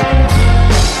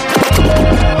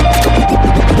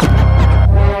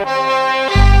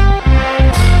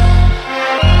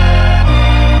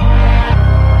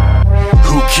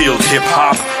 Killed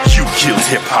hip-hop, you killed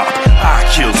hip-hop. I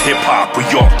killed hip-hop, we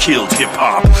all killed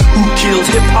hip-hop. Who killed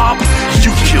hip-hop?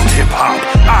 You killed hip-hop.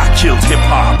 I killed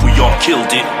hip-hop, we all killed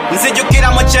it.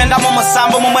 Nzijukira muchenda mu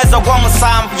musambu mu mwezi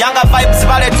ogw'omusanvu. Yanga vibes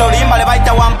baleeta oluyimba le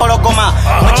bayita wampologoma.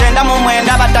 Muchenda mu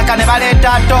mwenda bataka ne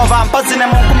baleeta toba. Mpozi ne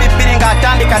mu 20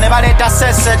 ng'atandika ne baleeta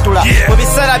sesetula. Mu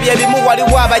biseera bye bimu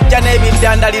waliwo abajja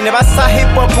n'ebiddandali ne bassa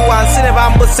hip hop wansi ne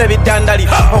bambusa ebiddandali.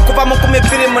 Okuva mu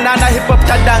 2008 hip hop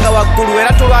taddanga waggulu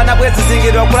era tulwana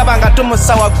bwezizingirira okulaba nga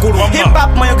tumussa waggulu. Hip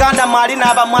hop mu Uganda mwali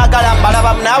n'abamwagala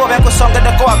mbalaba n'abo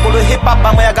beekusongeddeko waggulu. Hip hop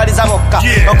bamweyagaliza bokka.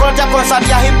 Okolotya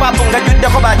konsati ya hip hop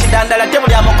ng'ejjuddeko bakidandala te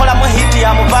buli amukolamu hiti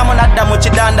yamuvaamu n'adda mu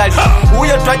kidandali.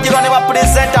 Wuyo twajjirwa ne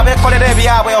bapulezidenti abeekolera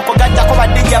ebyabwe okugajjako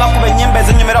badijja bakuba ennyimba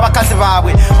ezinyumira bakazi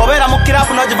baabwe. Obeera mu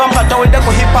kiraabu n'ogivamu katowulidde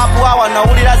ku hip hop waawa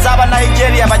n'owulira z'aba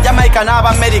Nigeria, Abajamaica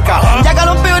n'Abamerika.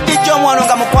 Njagala ompeyo dijja omwano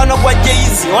nga mukwano gwa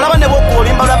Jay-Z. Olaba ne bw'okuba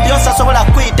oluyimba lwa Beyonce asobola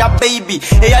kuyita baby.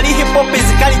 Eyali hip hop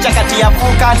izikalica kati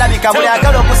yafuuka anabika. Buli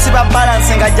agala okusiba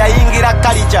balance nga gyayingira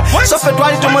kalica. So ffe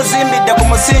twali tumuzimbidde ku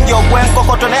musingi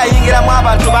ogw'enkokoto naye yayingiramu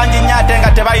abantu bangi nnyo ate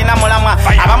nga tebalina mulamwa.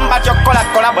 Abamu batyokola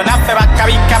kolabo naffe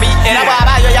bakabikabi. Era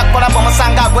bw'abaayo yakolabo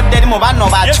musanga agudde eri mu banno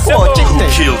bakikookite. Who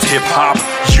killed hip-hop?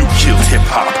 You killed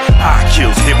hip-hop. I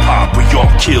killed hip-hop, we all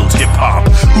killed hip-hop.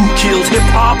 Who killed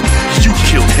hip-hop? You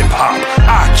killed hip-hop.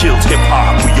 I killed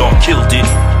hip-hop, we all killed it.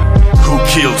 Who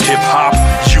killed hip-hop?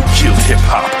 You killed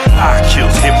hip-hop. I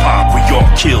killed hip-hop, we all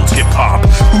killed hip-hop.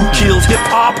 Who killed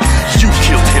hip-hop? You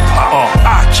killed hip-hop.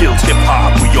 I killed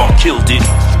hip-hop, we all killed it.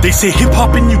 They say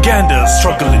hip-hop in Uganda is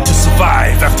struggling to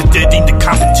survive. After deading the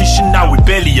competition, now we're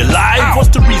barely alive. What's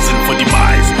the reason for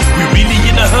demise? We really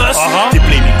in a hearse? They're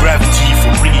blaming gravity for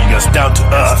bringing us down to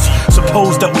earth.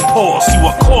 Suppose that we pause, see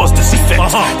what caused this effect.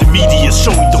 The media's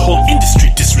showing the whole industry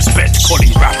disrespect,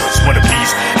 calling rappers wannabes.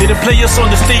 They don't play us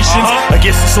on the stations. I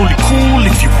guess it's only cool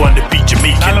if you wanna be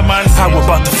Jamaican. How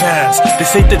about the fans? They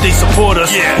say that they support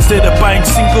us. Instead of buying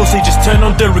singles, they just turn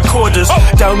on their recorders.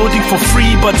 Downloading for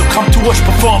free, but don't come to watch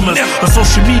performance. On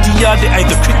social media, they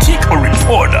either critique or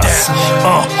report us.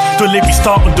 Don't let me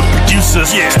start on the producers.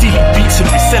 Stealing beats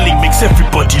and reselling makes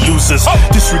everybody losers.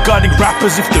 Disregarding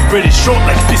rappers if the bread is short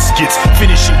like biscuits.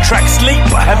 Finishing tracks late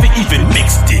but haven't even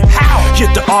mixed it.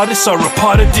 Yet the artists are a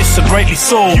part of this, and rightly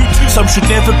so. Some should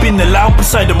never been allowed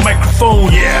beside a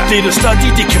microphone. They don't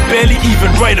study, they can barely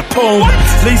even write a poem.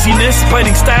 Laziness,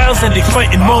 biting styles, and they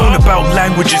fight and moan about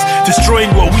languages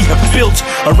destroying what we have built.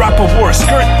 A rapper wore a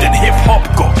skirt, then hip-hop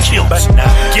got killed.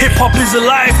 Hip-hop is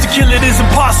alive, to kill it is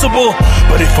impossible.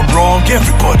 But if I'm wrong,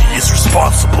 everybody is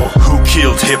responsible. Who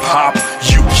killed hip-hop?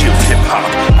 You killed hip-hop.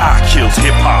 I killed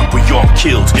hip-hop, we all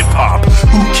killed hip-hop.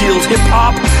 Who killed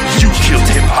hip-hop? You killed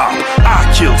hip-hop. I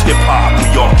killed hip-hop, we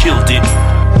all killed it.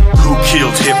 Who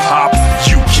killed hip-hop?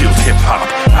 You killed hip-hop.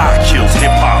 I killed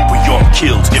hip-hop, we all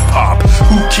killed hip-hop.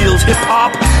 Who killed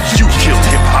hip-hop? You killed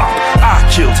hip-hop. I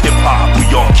killed hip-hop, we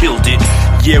all killed it.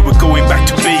 Yeah, we're going back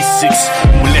to basics.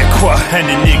 Mulekwa and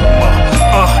Enigma.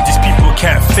 These people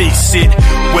can't face it.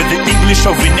 Whether English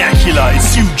or vernacular,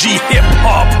 it's UG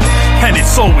hip-hop. And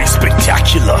it's always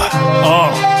spectacular.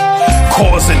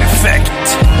 Cause and effect.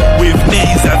 With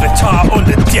Nays Avatar on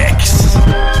the decks.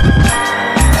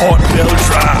 Port Bell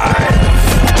Drive.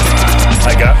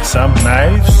 I got some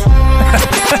knives.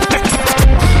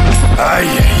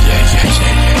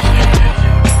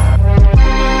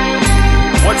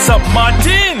 What's up,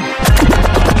 Martin?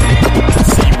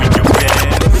 See you with your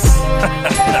friends.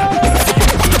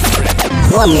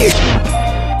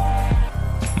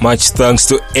 Much thanks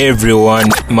to everyone.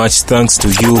 Much thanks to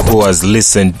you who has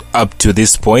listened up to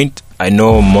this point. I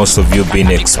know most of you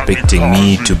been expecting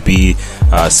me to be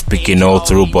speaking all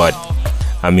through, but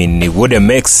I mean, it wouldn't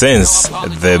make sense.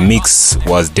 The mix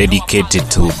was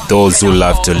dedicated to those who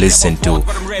love to listen to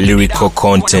lyrical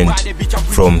content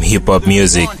from hip-hop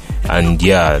music. And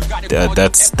yeah,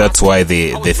 that's why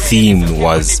the theme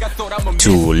was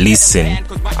to listen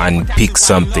and pick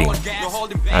something.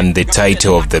 And the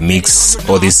title of the mix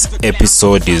or this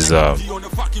episode is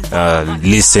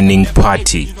Listening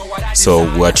Party. So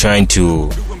we're trying to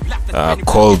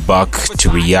call back to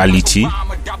reality.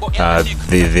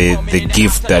 The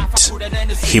gift that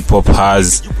hip hop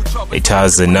has. It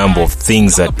has a number of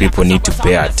things that people need to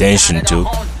pay attention to.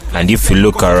 And if you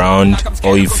look around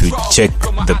or if you check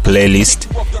the playlist,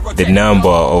 the number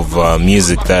of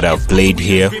music that I've played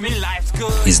here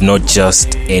is not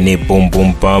just any boom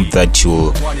boom bump that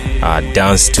you'll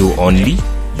dance to only,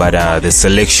 but the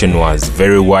selection was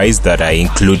very wise that I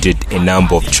included a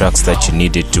number of tracks that you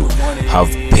needed to have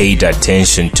paid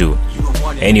attention to.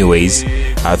 Anyways,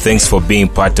 thanks for being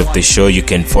part of the show. You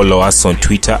can follow us on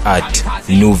Twitter at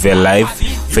Nouvelle Live,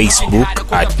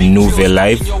 Facebook at Nouvelle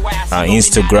Live,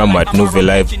 Instagram at Nouvelle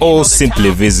Live, or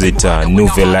simply visit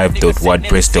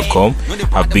nouvellelive.wordpress.com.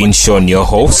 I've been Sean, your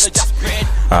host.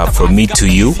 From me to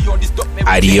you,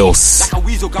 adios.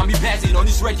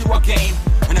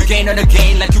 And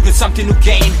again, like you got something to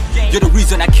gain. You're the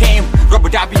reason I came. Rubber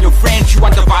dabbing your friends. You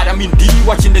want the vitamin D,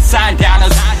 watching the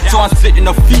sundowners. So I'm splitting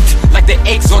the feet like the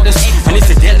Exodus. And it's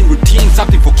a daily routine,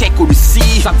 something for Keiko to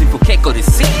see. Something for Keiko to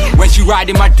see. When she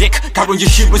riding my dick, carrying your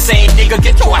shit was saying, nigga,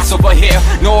 get your ass over here.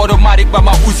 No automatic, but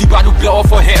my Uzi about to blow off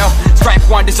her hair. Stripe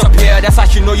one disappear, that's how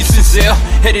she know you sincere.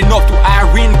 Heading off to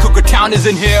Irene, Cooker Town is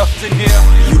in here.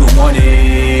 You don't want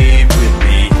it with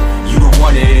me. You don't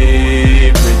want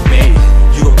it with me.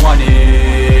 You don't want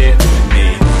it with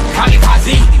me.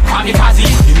 Kamikaze, kamikaze,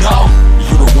 you know.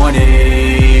 You don't want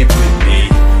it with me.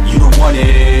 You don't want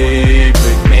it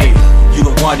with me. You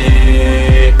don't want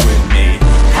it with me.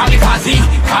 Kamikaze,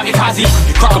 kamikaze,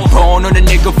 you crack a bone on a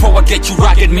nigga before I get you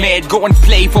rocket mad. Go and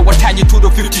play for what time you to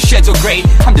the 50 shades of grey.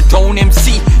 I'm the Don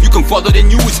MC, you can follow the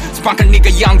news. Spunk a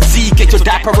nigga Young Z, get your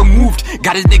diaper removed.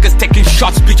 Got his niggas taking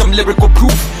shots, bitch, I'm lyrical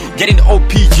proof. Getting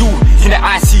OPU in the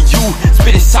ICU.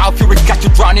 Spitting sulfuric, got you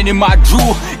drowning in my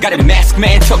drool. Got a mask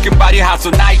man talking about your house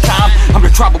at nighttime. I'm the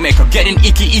troublemaker, getting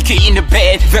icky in the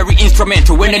bed. Very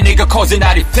instrumental when a nigga causing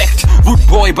that effect. Root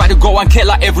boy, about to go and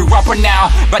kill every rapper now.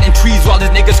 Batting trees while these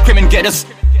niggas screaming, get us.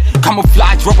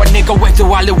 Camouflage, rubber nigga, wait to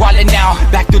Wally now.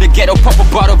 Back to the ghetto, pop a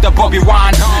bottle of the Bobby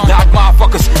Wine. Loud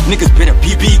motherfuckers, niggas better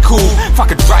be cool.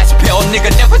 Fuck a dry spell,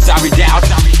 nigga, never sorry down.